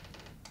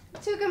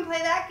 Two can play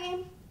that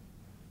game.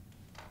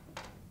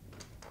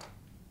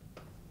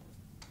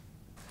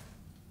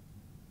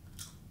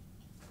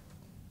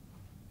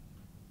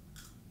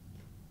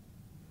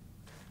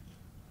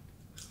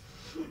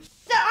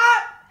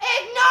 Stop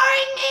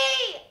ignoring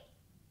me!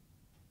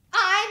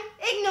 I'm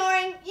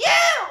ignoring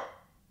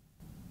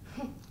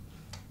you!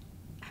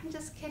 I'm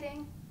just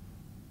kidding.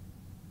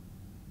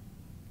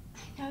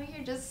 I know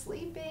you're just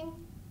sleeping.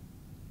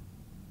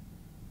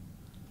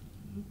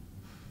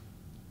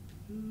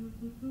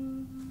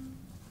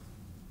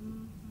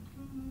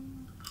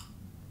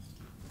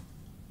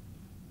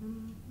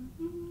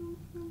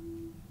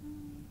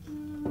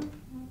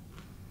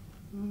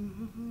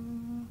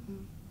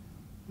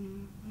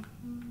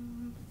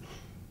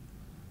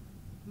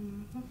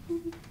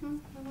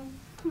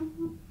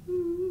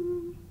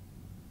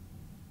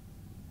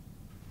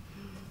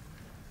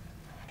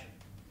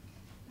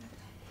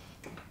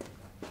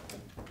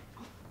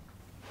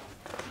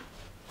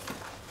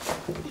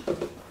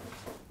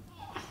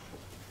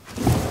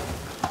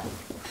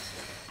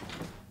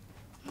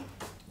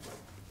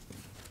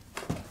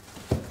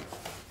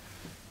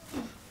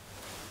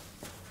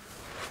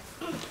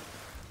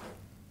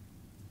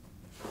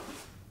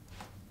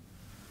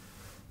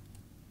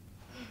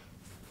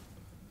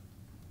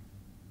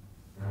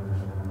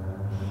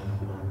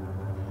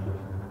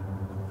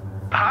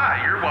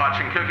 Hi, you're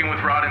watching Cooking with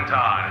Rod and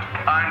Todd.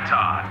 I'm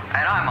Todd.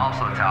 And I'm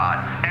also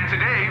Todd. And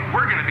today,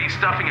 we're gonna be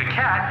stuffing a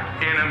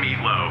cat in a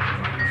meatloaf.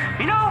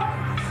 You know,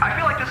 I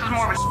feel like this is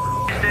more of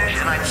a dish,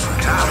 and I want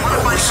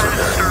to find kind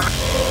of disturbing.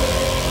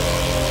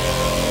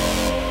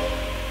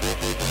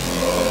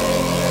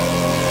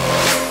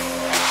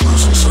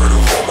 Losing sight of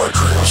all my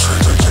dreams,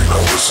 straight thinking,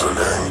 not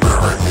listening.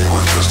 Burying me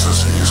with this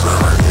disease,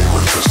 burying me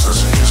with this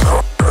disease. How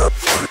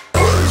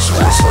ways,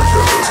 what's like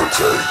it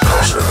hesitate?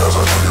 Caution as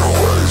I know your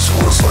ways,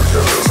 what's like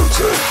it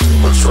hesitate?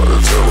 Demons try to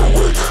tear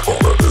away, all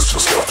that is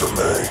just left to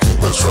me.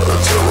 Demons try to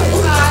tear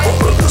away, all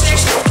that is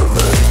just left to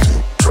me.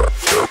 Demons try to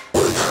tear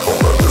away, all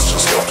that is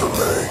just left to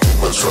me.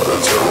 Demons try to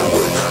tear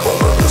away, all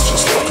that is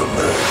just left to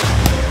me.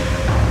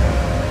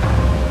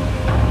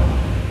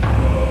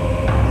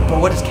 But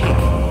what is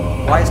cake?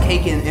 Why is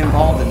cake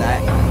involved in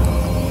that?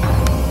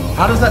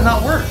 How does that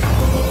not work?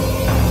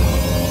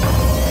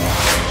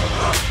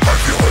 I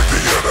feel like the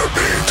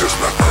enemy just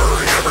not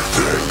burning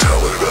everything.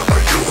 Tell it at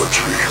my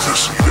eulogy. The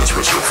seed is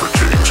reserved for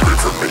kings. Scream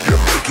for me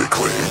and make it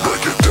clean.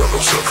 Break it down, no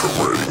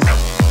separating.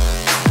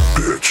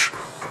 Bitch,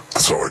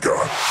 that's all I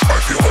got. I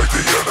feel like the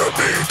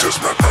enemy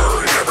just not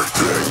burning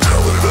everything.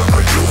 Tell it at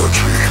my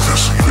eulogy. The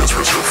seed is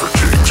reserved for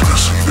kings. The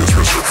seed is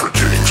reserved for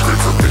kings. Scream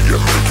for me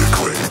and make it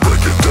clean.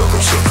 Break it down, no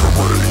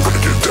separating.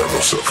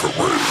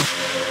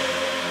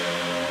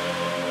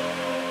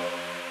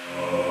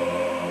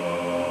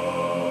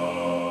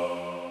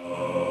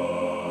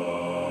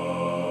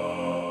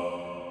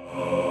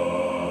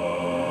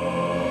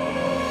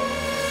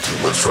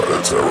 Demons try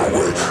to tear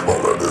away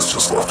all that is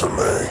just left of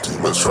me.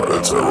 Demons try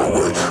to tear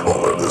away all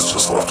that is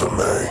just left of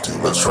me.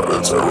 Demons try to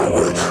tear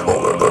away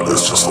all that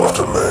is just left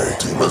of me.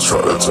 Demons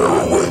try to tear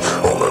away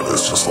all that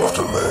is just left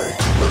of me.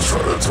 Demons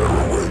try to tear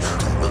away.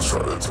 Demons try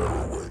to tear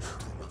away.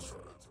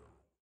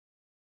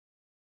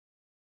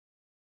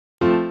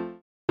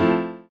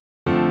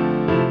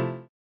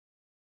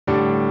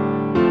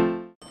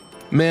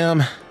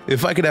 Ma'am,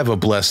 if I could have a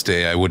blessed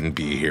day, I wouldn't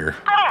be here.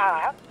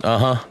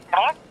 Uh-huh.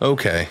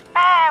 Okay.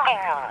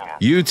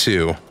 You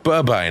too.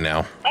 Bye-bye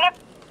now.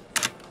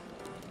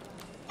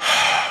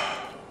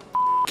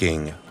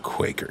 F***ing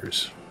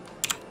Quakers.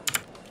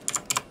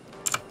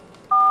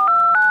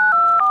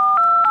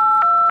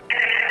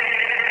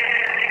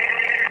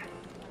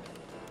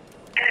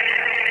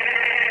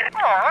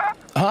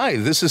 Hi,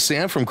 this is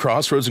Sam from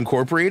Crossroads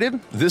Incorporated.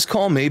 This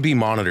call may be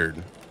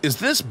monitored. Is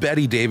this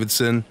Betty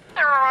Davidson?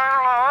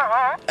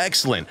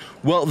 Excellent.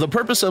 Well, the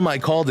purpose of my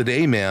call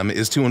today, ma'am,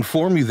 is to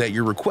inform you that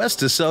your request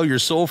to sell your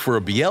soul for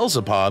a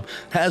Beelzebub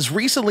has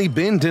recently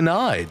been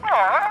denied.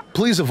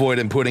 Please avoid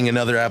inputting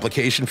another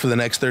application for the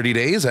next 30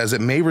 days, as it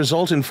may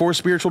result in forced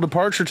spiritual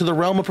departure to the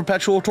realm of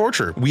perpetual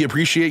torture. We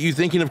appreciate you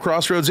thinking of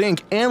Crossroads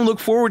Inc. and look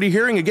forward to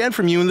hearing again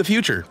from you in the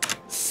future.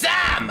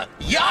 Sam,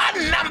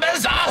 your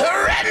numbers are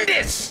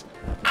horrendous.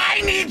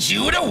 I need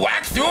you to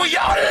work through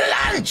your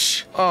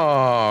lunch.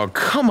 Oh,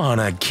 come on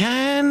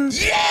again?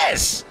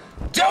 Yes!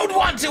 Don't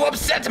want to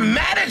upset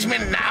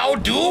management now,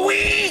 do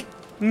we?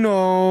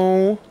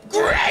 No.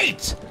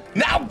 Great!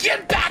 Now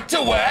get back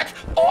to work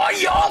or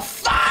you're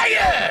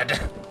fired!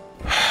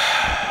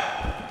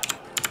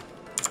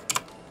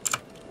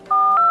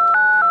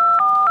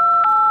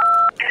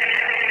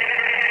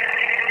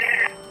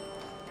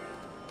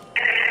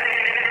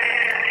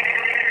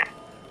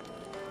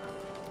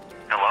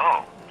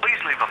 Hello.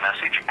 Please leave a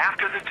message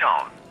after the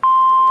tone.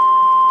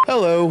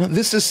 Hello,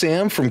 this is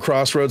Sam from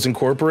Crossroads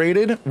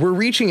Incorporated. We're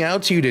reaching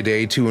out to you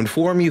today to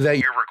inform you that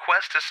your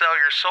request to sell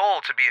your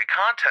soul to be a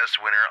contest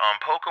winner on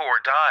Poco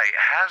or Die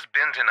has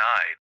been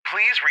denied.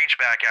 Please reach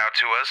back out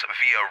to us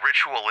via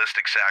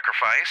ritualistic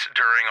sacrifice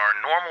during our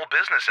normal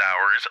business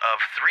hours of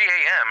 3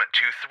 a.m.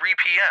 to 3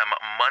 p.m.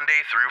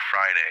 Monday through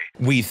Friday.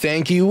 We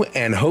thank you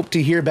and hope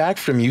to hear back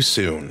from you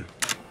soon.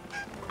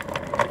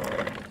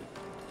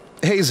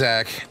 Hey,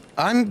 Zach.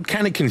 I'm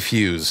kind of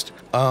confused.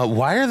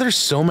 Why are there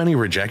so many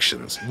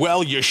rejections?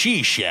 Well, you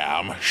see,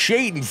 Sham,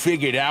 Satan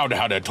figured out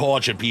how to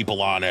torture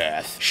people on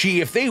Earth. See,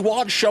 if they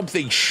want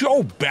something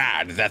so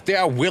bad that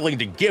they're willing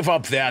to give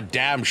up their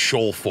damn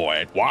soul for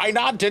it, why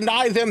not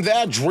deny them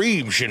their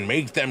dreams and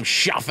make them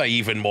suffer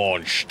even more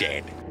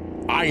instead?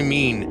 I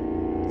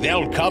mean,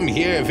 they'll come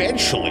here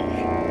eventually.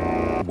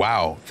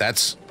 Wow,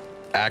 that's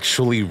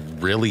actually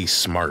really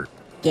smart.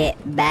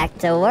 Get back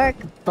to work,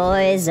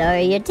 boys, or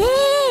you're dead.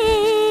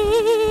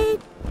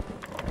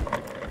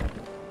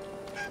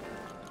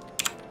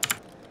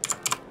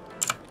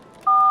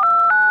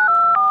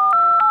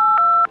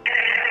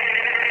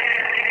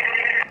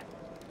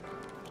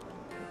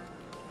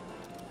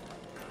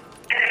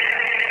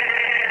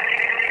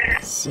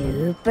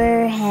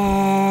 Super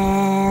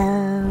hell.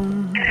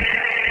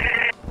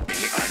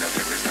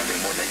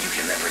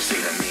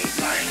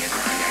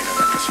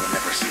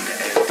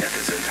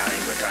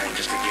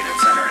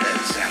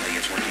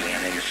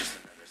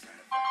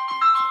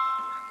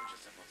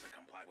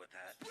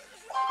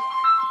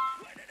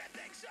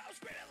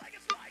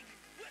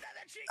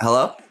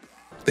 Hello?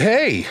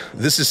 Hey,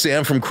 this is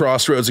Sam from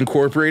Crossroads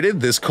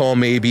Incorporated. This call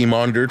may be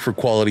monitored for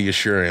quality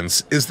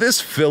assurance. Is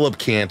this Philip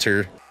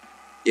Cantor?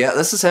 Yeah,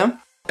 this is him.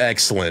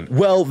 Excellent.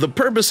 Well, the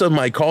purpose of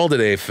my call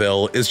today,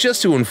 Phil, is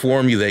just to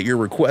inform you that your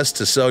request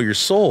to sell your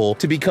soul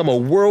to become a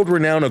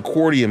world-renowned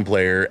accordion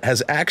player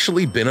has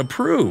actually been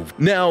approved.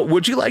 Now,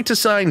 would you like to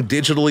sign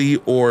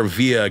digitally or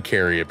via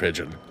carrier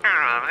pigeon?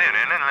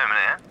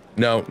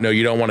 No,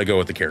 you don't want to go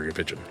with the carrier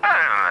pigeon.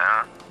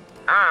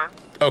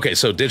 Okay,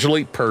 so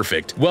digitally,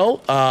 perfect.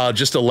 Well,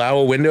 just allow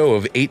a window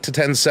of 8 to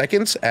 10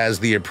 seconds as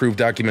the approved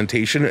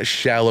documentation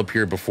shall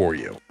appear before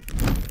you.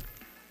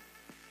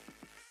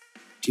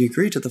 Do you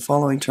agree to the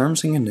following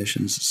terms and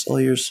conditions to sell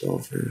your soul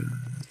for...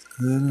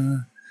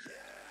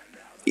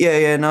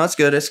 Yeah, no, it's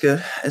good.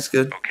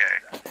 Okay.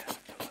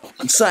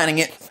 I'm signing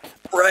it.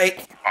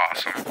 Right.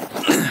 Awesome.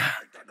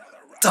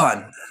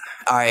 Done.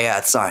 Alright, yeah,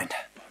 it's signed.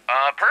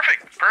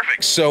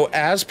 Perfect. So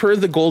as per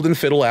the Golden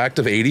Fiddle Act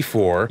of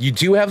 '84, you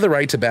do have the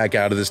right to back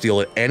out of this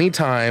deal at any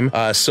time,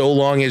 so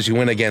long as you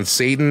win against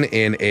Satan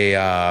in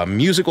a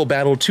musical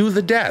battle to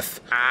the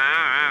death.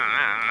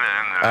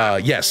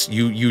 Yes,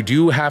 you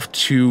do have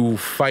to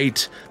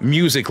fight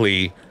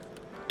musically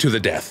to the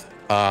death.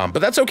 But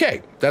that's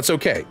okay.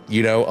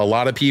 You know, a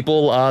lot of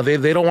people,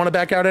 they don't want to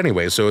back out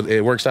anyway, so it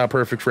works out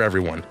perfect for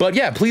everyone. But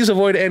yeah, please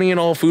avoid any and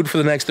all food for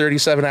the next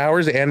 37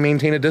 hours and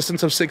maintain a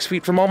distance of 6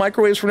 feet from all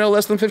microwaves for no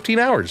less than 15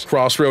 hours.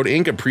 Crossroad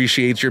Inc.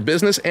 appreciates your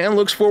business and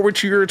looks forward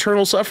to your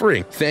eternal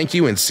suffering. Thank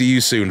you and see you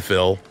soon,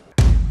 Phil.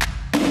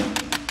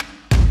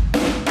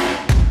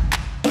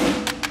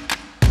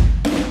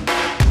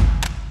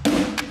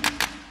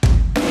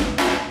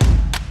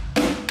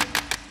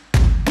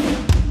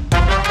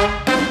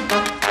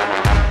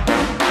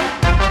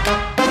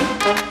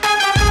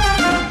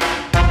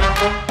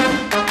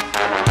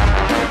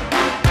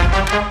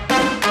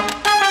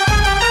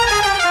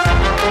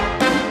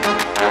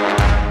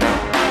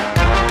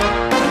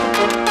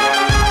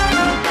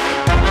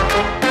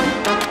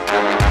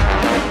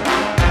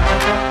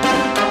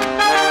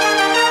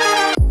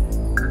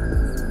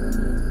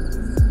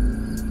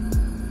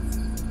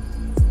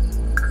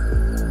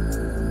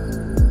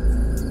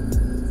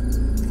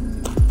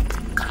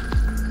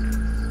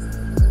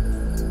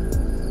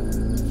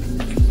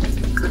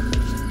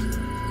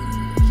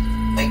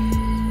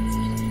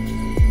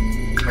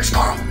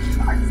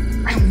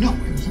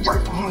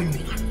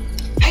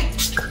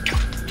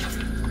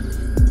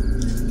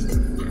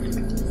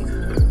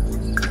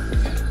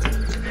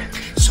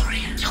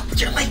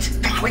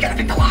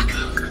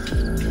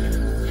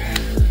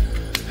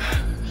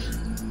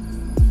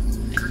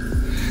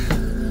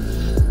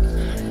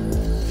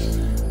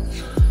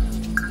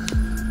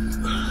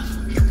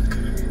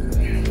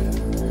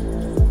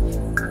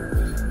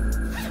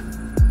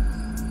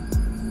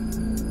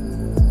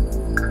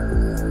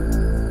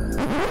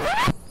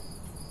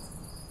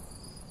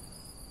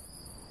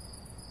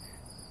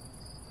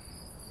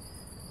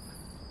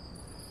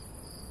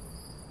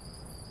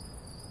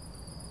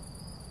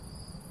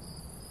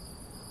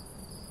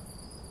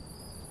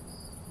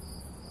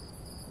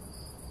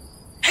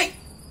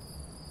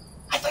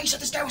 he said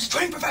this guy was a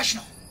trained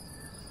professional.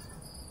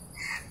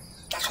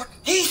 That's what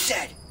he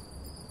said.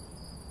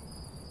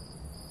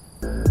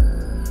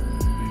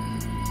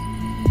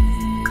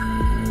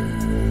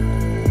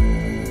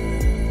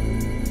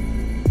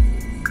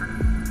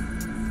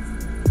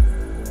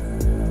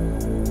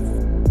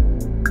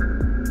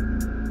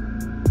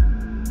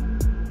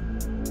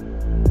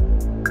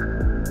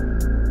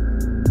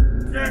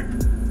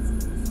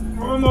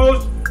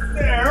 Almost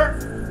there.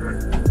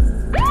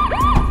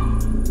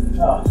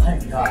 Oh,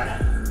 thank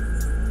God.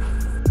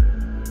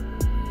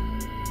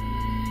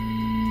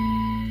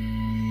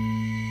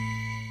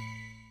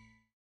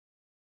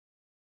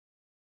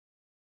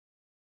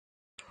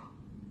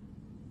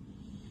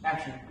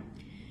 Action.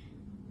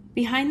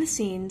 Behind the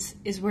scenes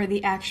is where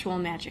the actual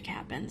magic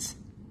happens.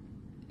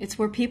 It's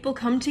where people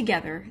come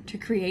together to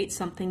create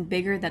something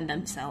bigger than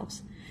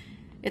themselves.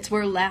 It's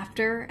where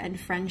laughter and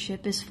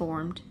friendship is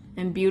formed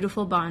and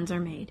beautiful bonds are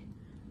made.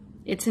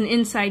 It's an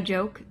inside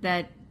joke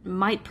that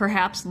might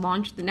perhaps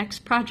launch the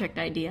next project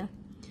idea.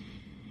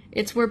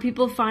 It's where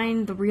people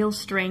find the real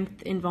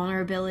strength in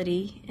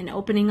vulnerability and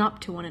opening up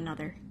to one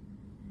another.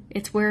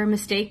 It's where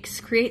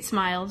mistakes create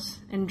smiles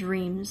and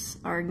dreams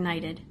are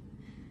ignited.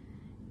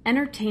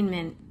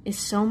 Entertainment is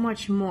so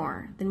much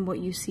more than what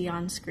you see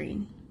on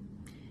screen.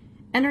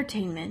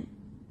 Entertainment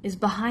is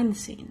behind the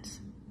scenes.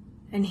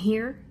 And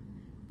here,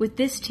 with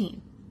this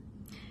team,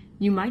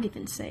 you might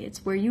even say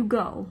it's where you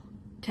go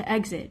to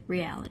exit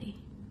reality.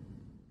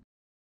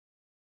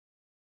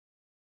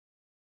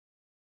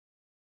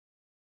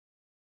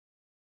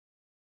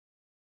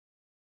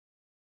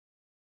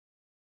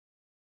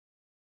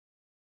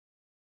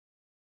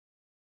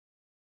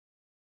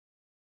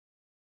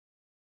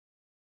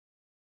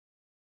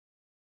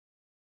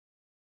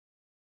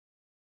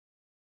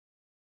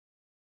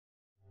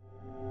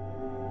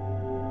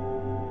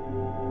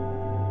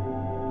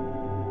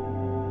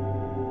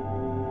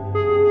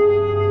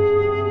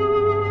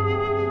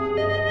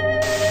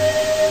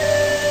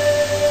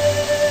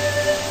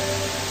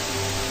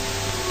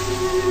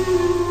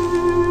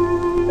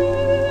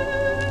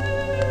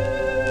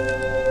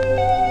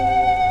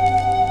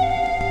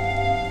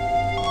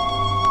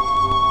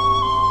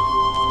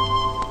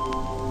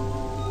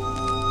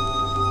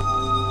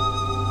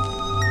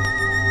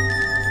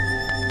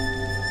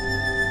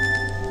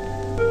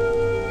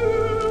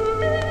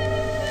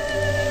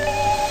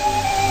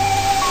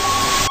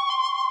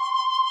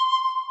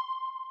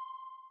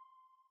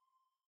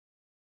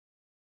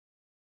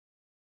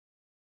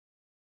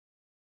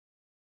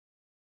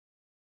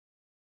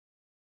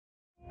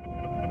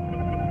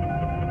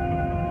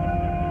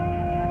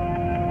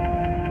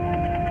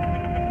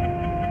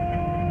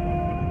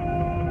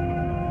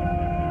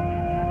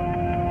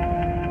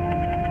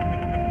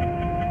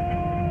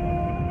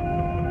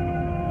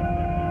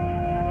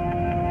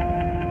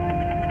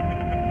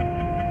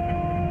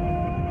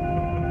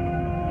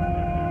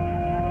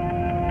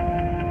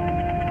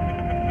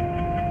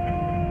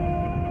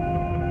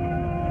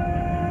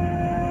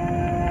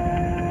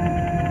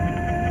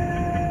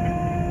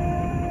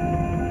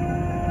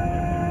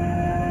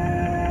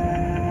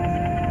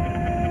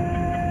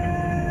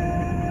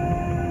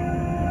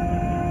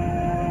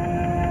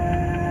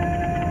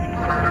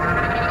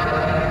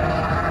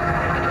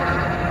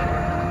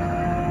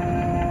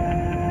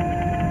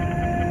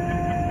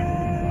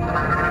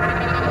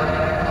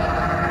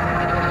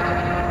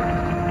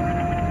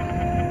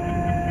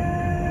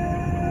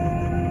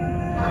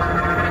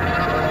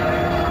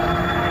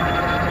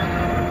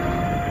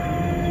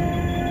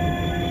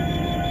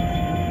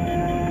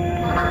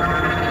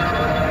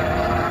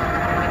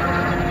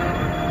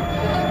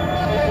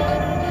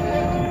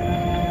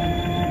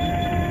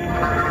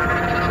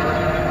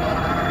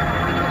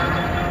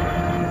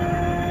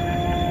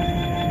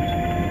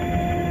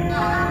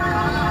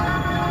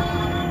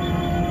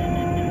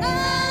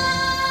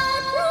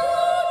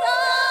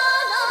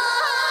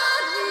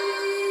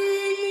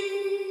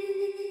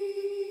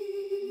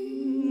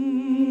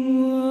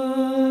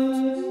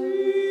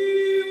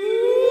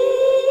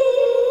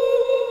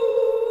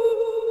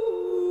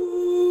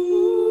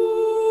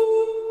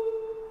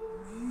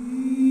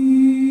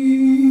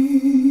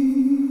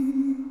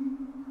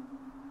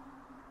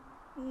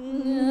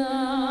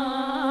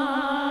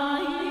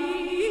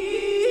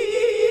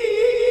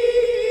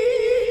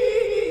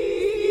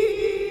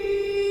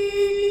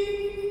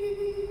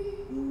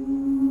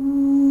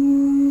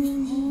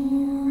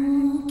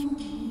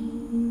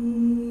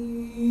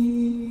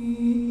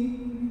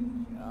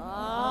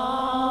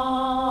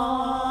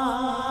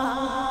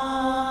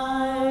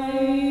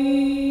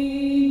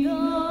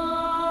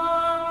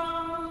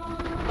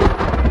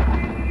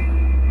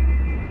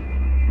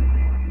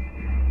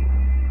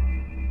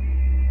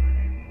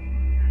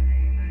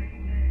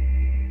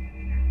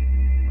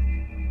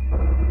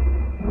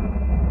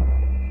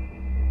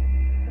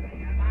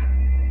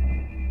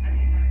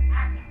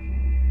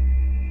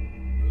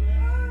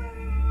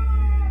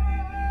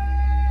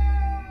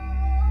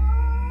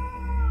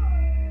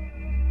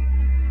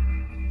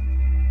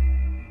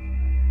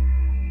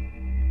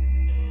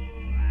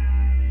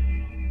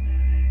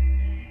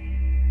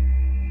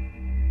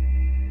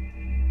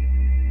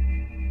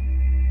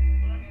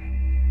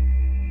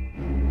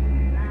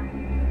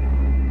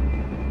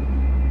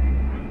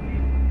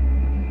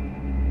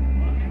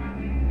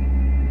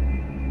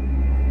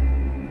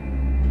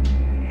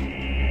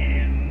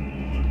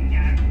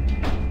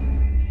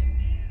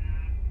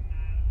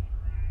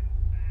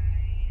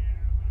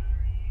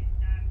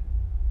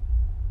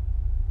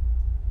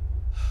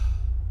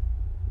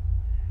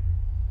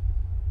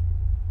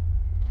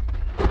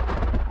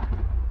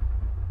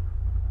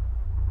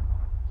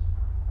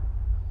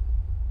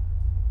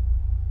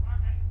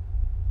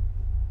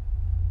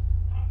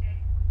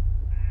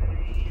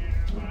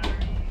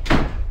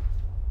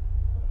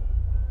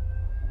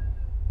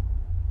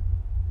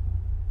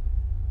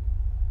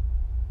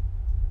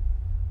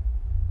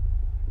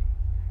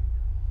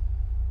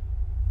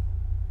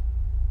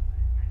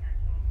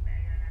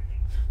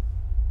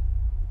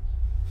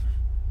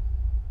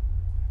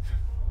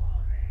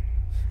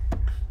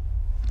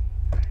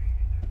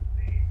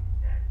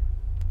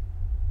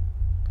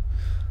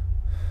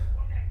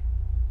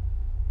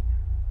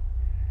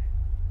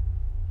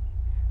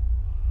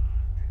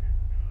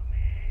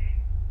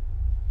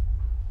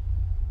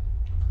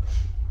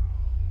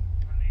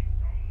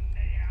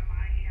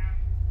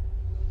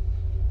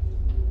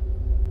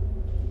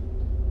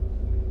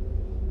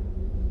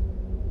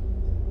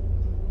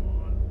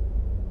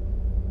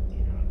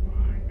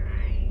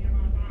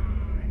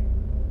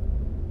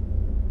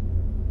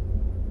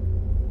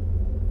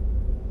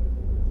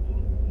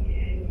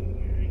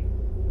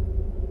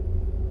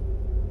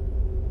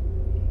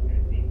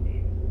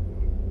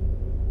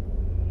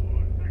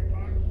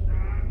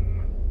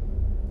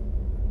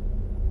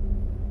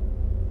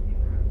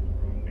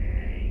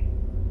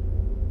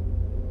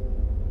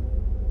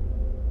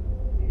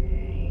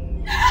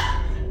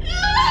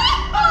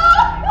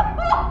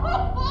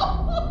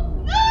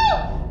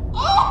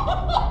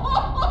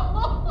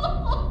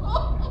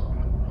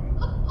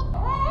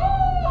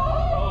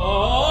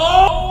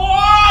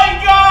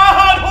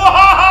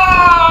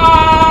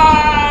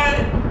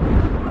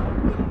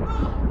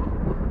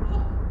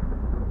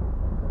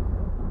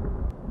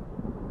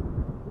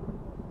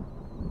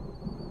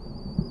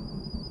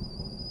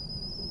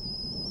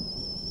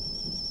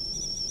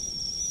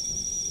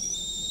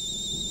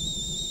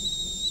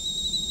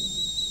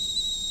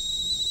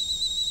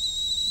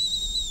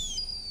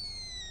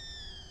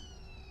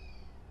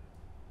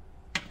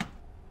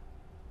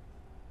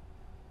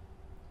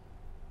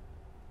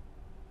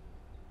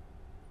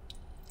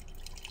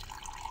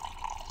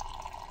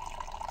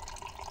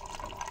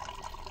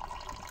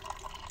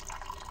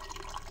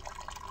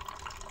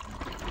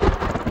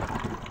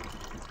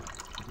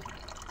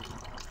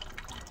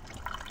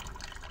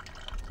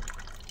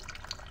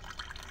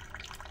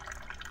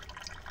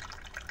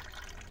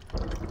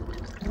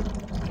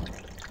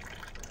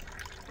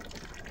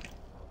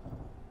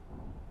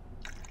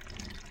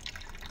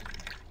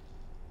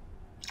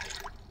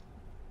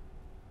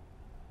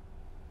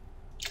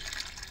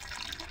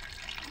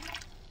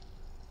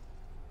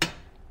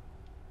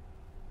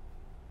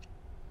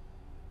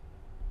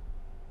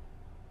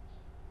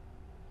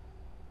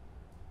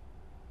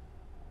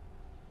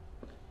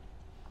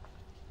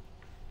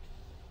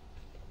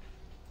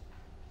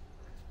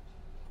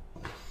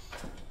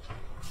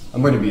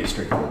 I'm going to be as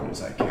straightforward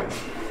as I can.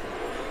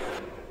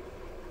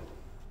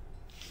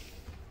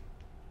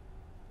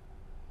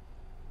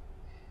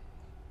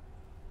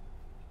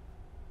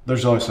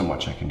 There's only so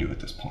much I can do at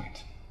this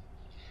point.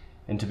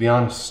 And to be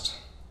honest,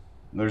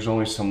 there's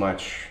only so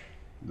much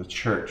the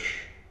church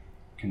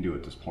can do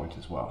at this point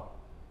as well.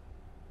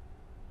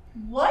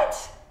 What?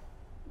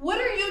 What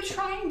are you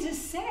trying to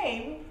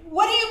say?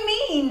 What do you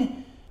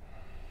mean?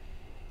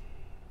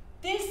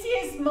 This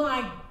is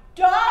my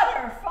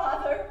daughter,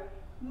 Father.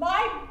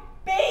 My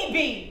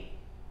baby.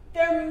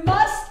 There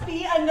must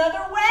be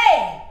another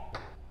way.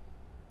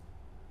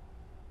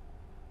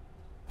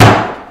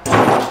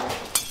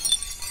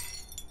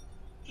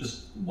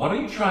 Just what are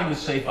you trying to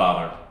say,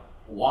 Father?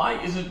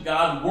 Why isn't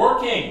God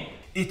working?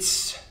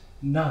 It's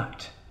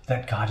not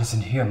that God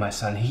isn't here, my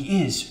son.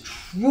 He is,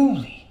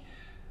 truly.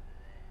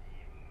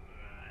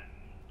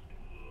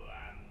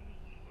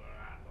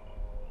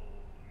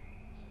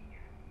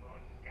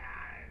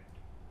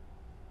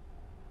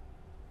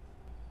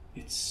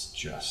 It's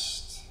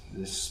just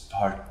this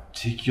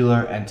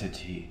particular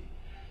entity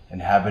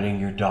inhabiting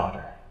your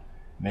daughter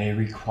may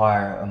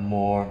require a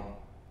more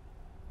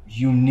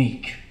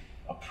unique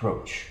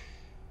approach.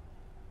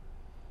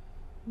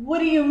 What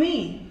do you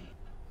mean?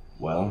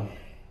 Well,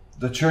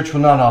 the church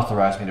will not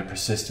authorize me to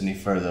persist any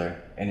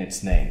further in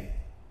its name.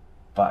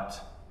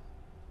 But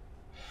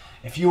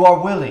if you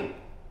are willing,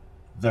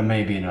 there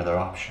may be another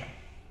option.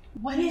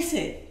 What is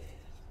it?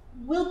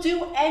 We'll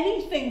do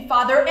anything,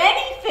 Father,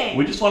 anything!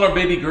 We just want our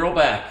baby girl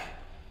back.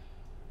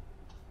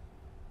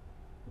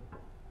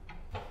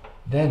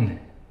 Then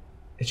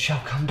it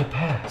shall come to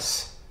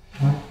pass.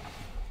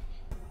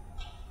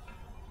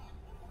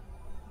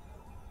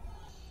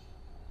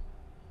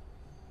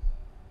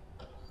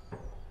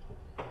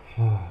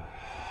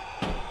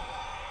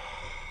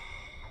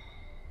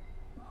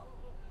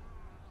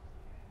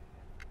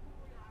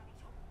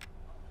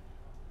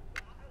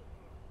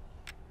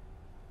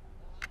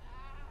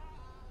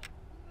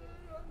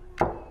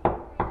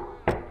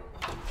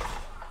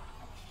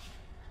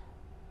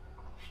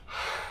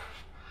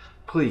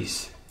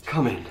 Please,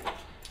 come in.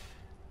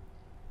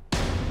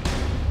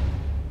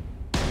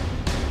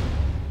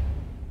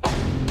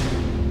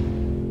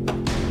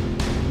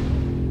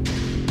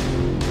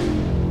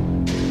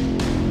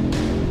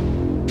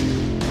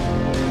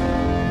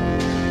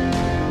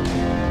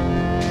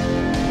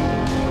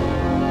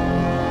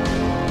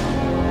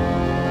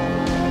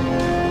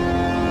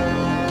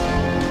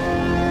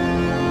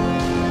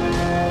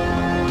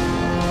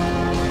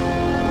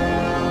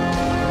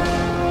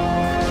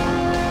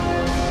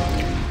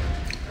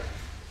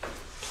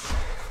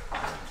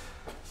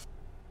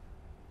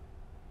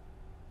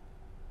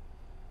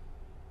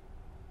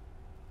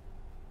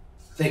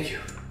 Thank you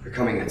for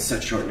coming at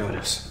such short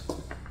notice.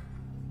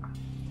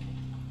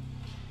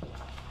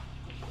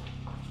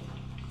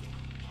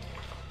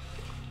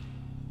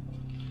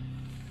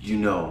 You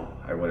know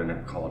I wouldn't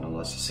have called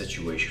unless the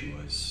situation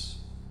was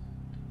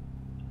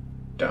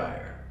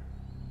dire.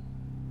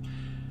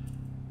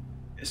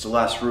 It's the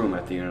last room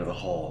at the end of the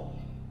hall.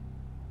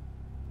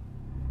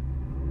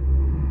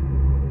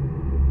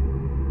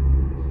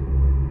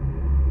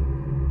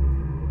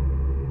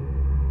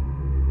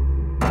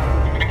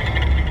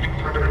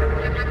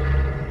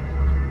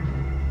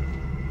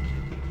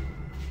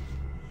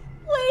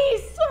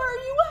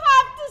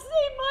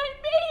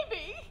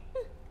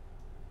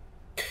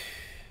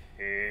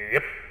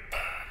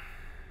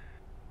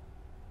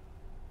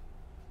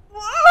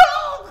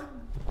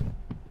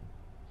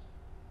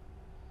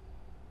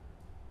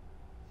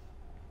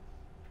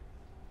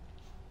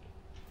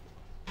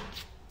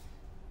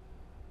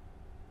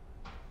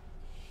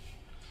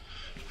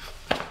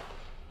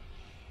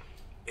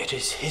 It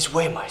is his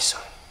way, my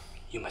son.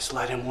 You must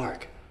let him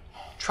work.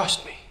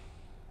 Trust me.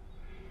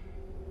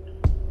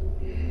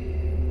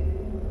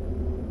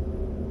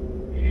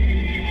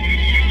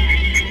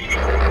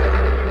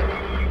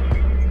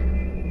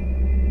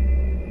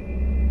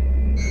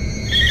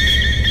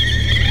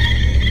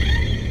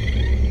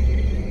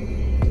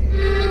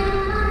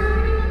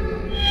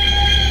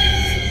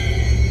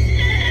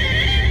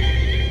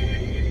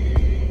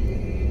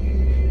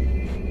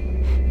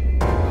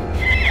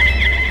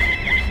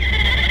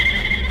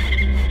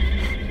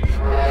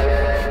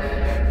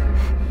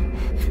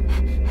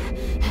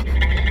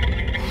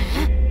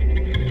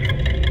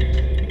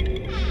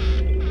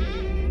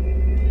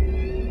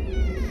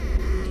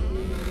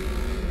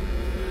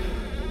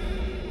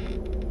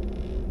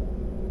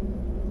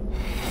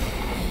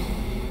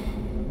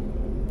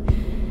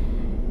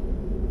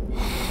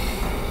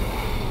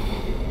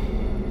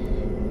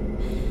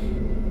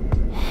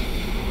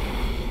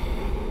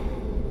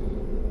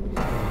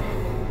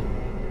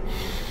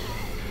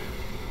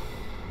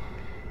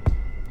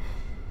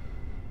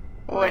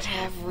 What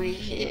have we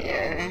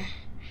here?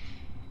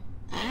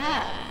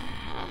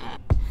 Ah.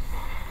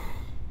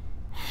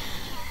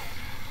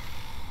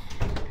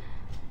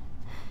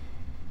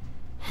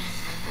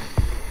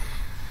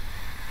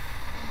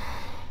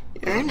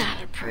 You're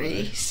not a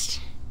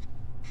priest.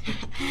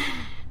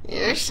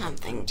 You're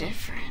something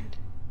different.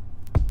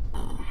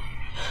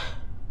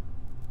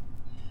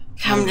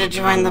 come to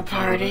join the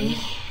party?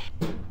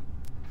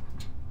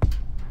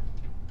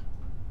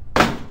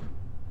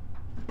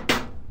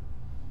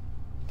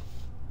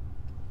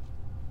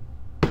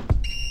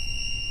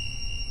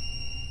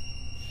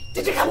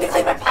 Did you come to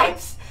clean my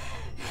pipes?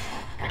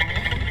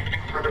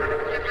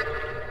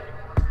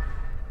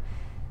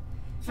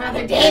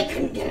 Father Dave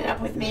couldn't get it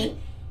up with me.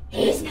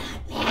 He's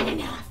not man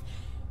enough.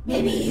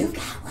 Maybe you've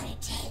got what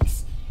it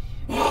takes.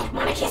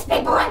 Wanna kiss,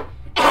 big boy?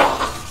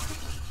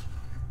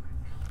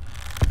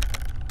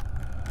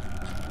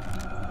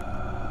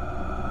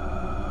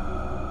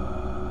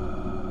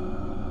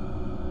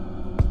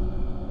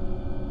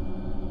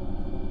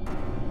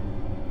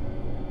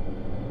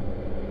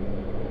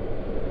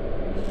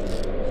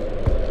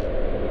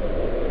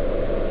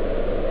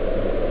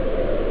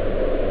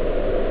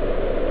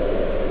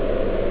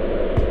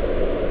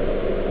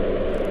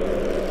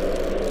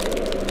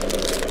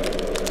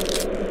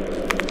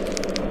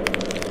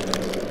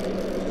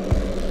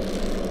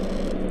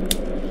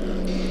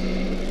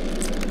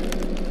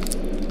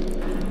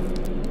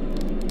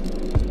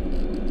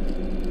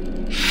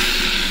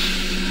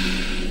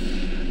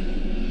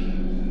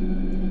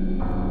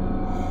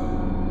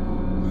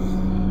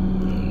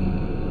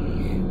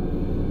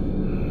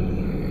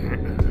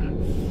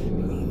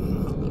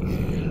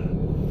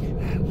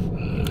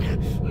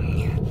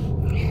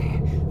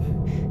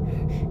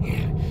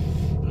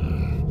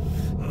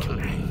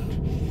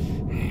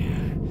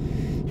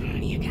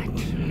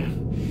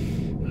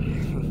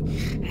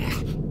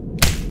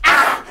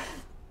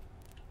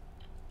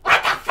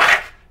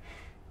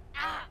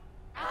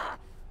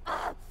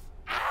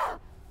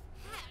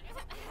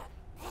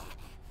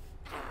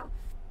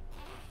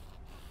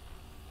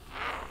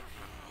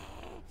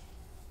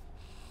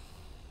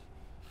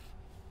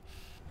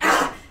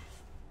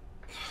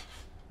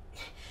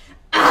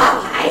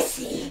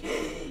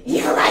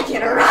 You like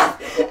it rough?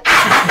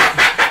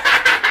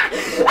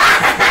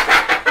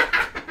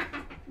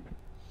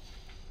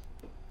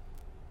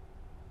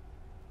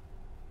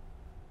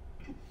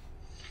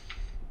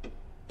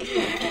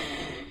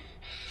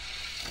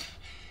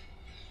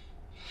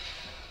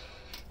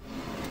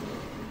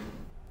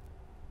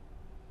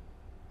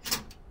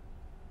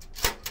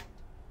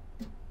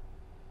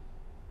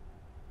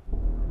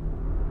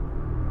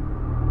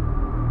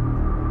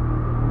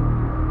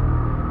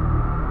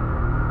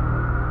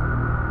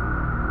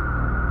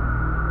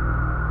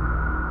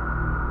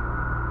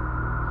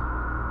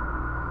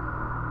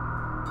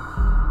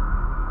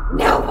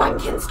 No one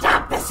can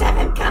stop the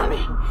seventh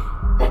coming.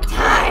 The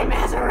time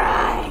has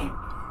arrived.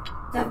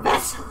 The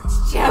vessel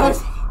is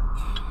chosen.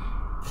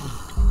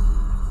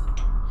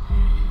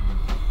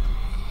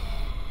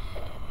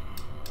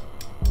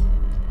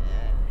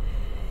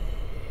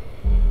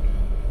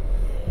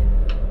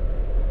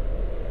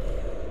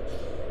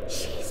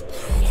 She's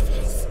part of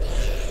us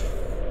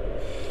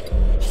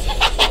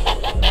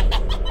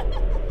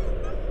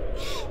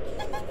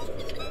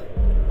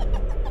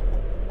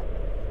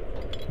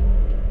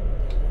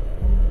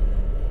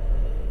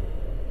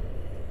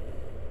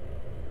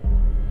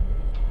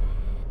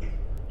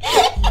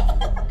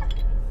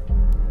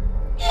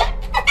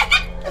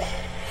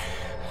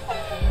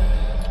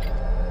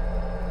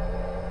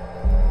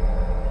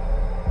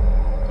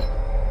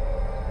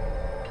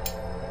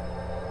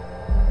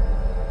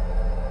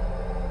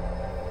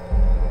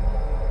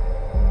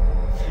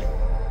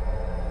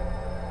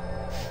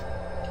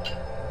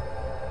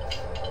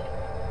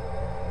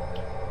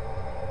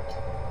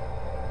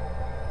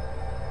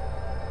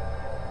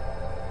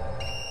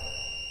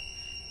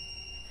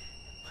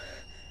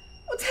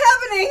What's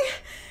happening?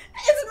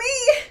 It's me!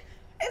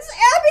 It's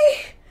Abby!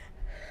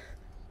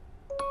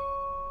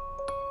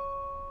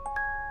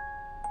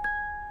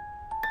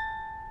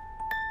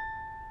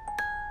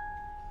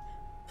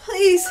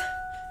 Please,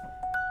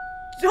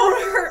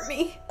 don't hurt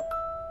me.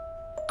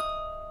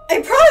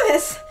 I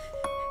promise.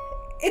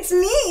 It's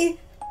me.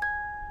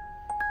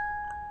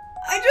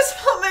 I just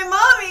want my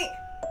mommy.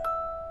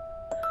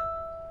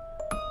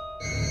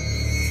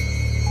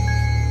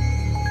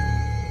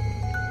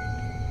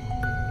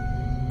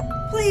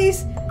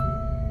 Please,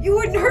 you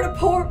wouldn't hurt a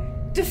poor,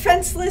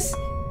 defenseless,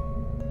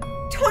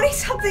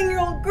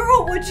 20-something-year-old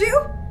girl, would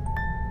you?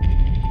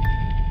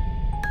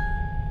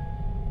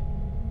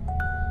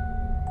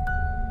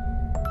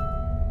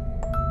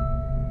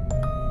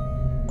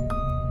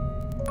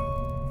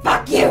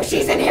 Fuck you,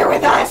 she's in here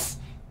with us!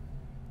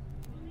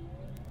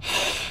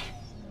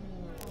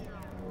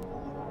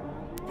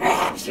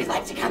 Perhaps you'd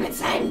like to come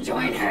inside and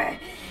join her.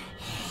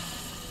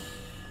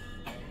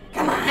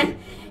 Come on,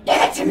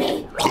 give it to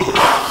me!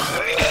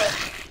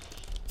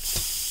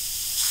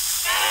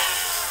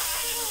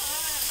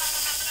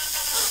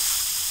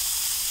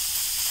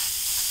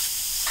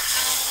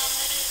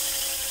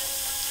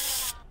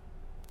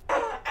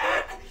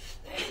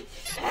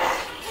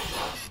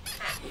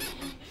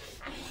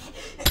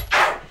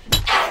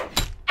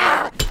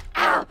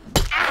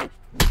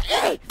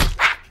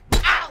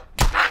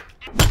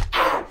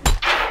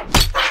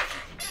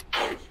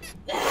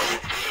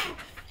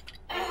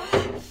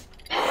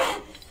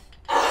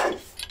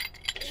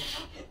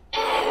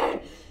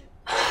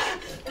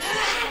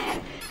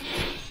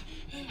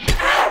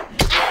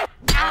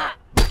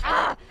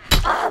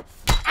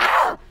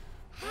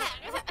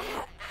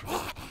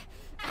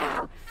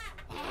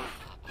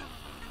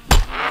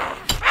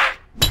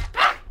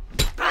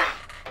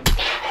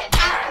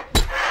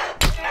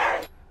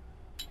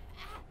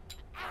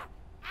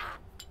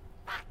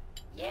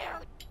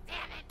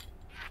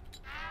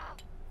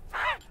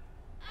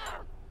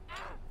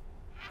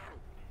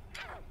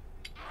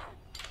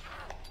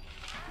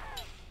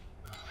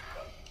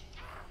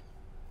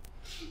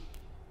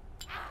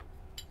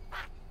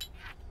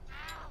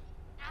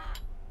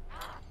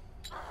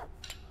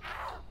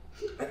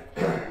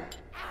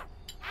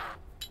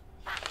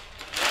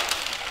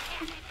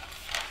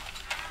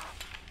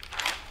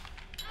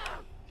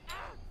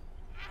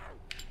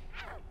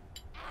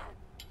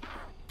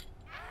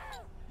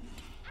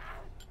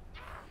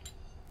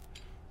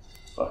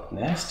 Fuck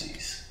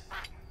nasties.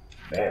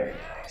 Very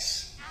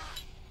nice.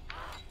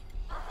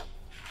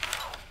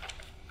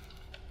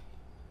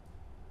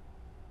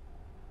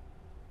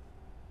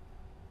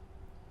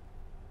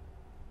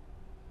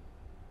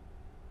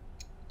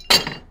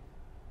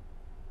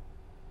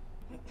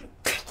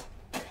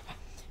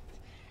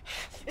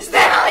 Is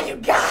that all you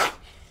got?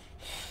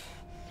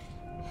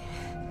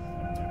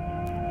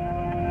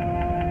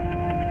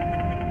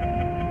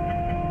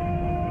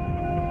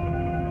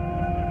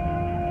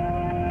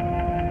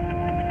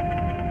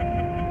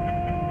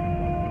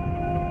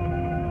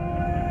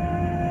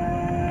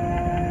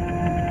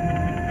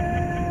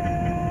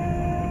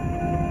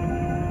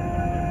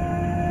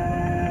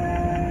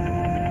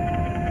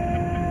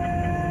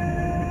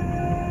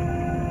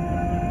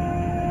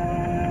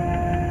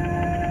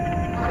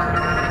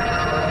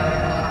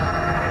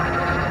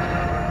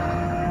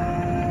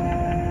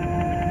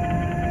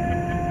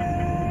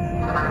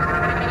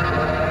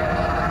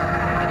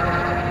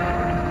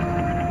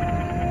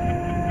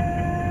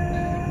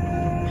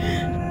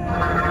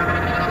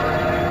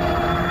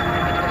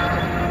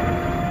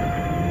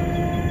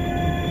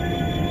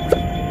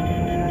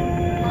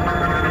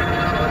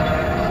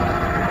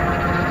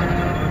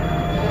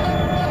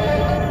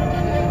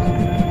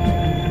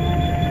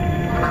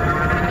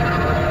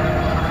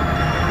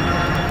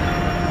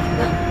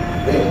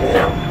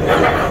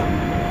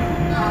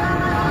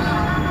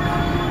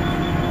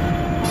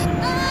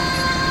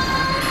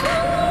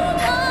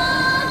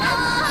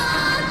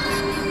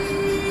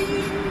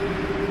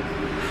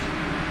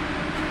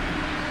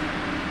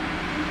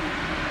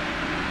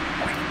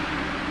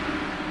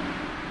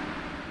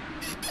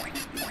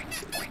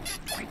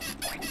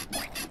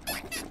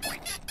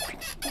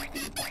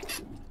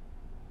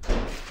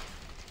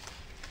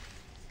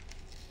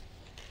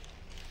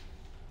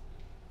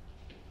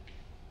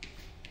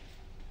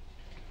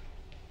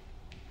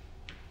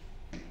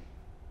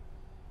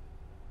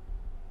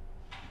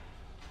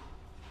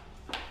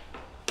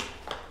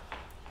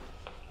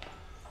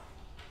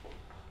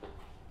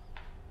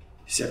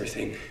 Is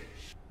everything?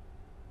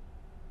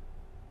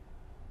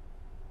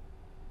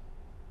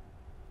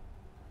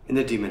 And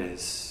the demon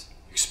is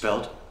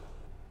expelled?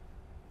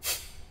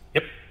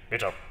 Yep,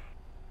 it's up.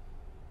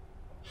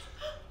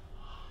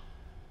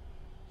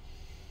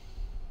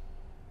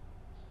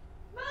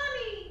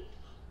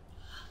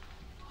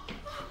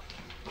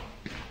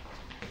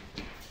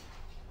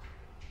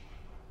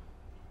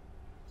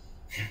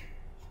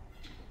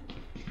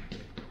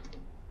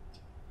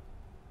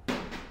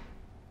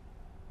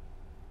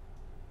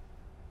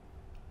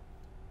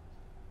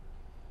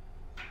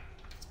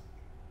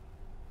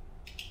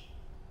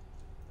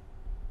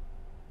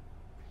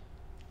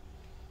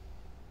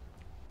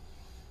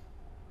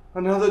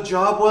 Another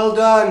job well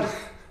done.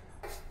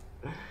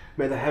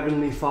 May the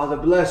Heavenly Father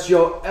bless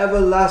your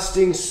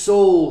everlasting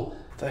soul,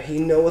 for he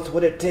knoweth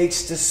what it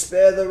takes to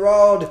spare the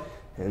rod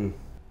and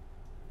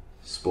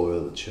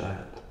spoil the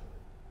child.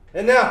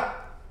 And now,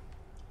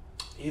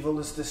 evil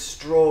is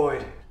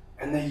destroyed,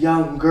 and the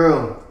young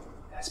girl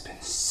has been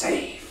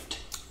saved.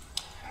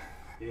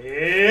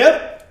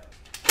 Yep.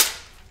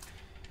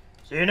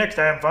 See you next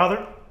time,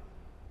 Father.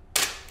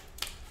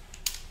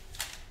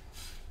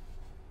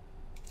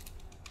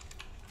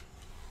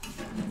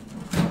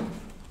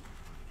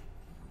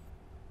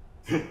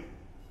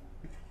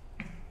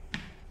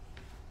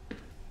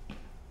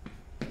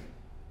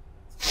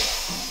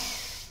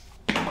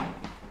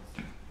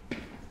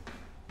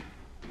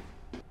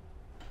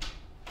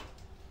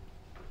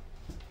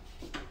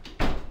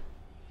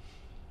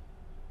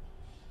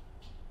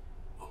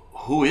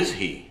 Who is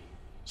he?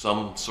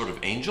 Some sort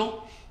of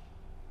angel?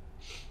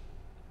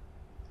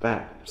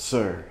 That,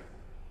 sir,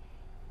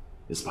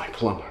 is my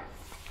plumber.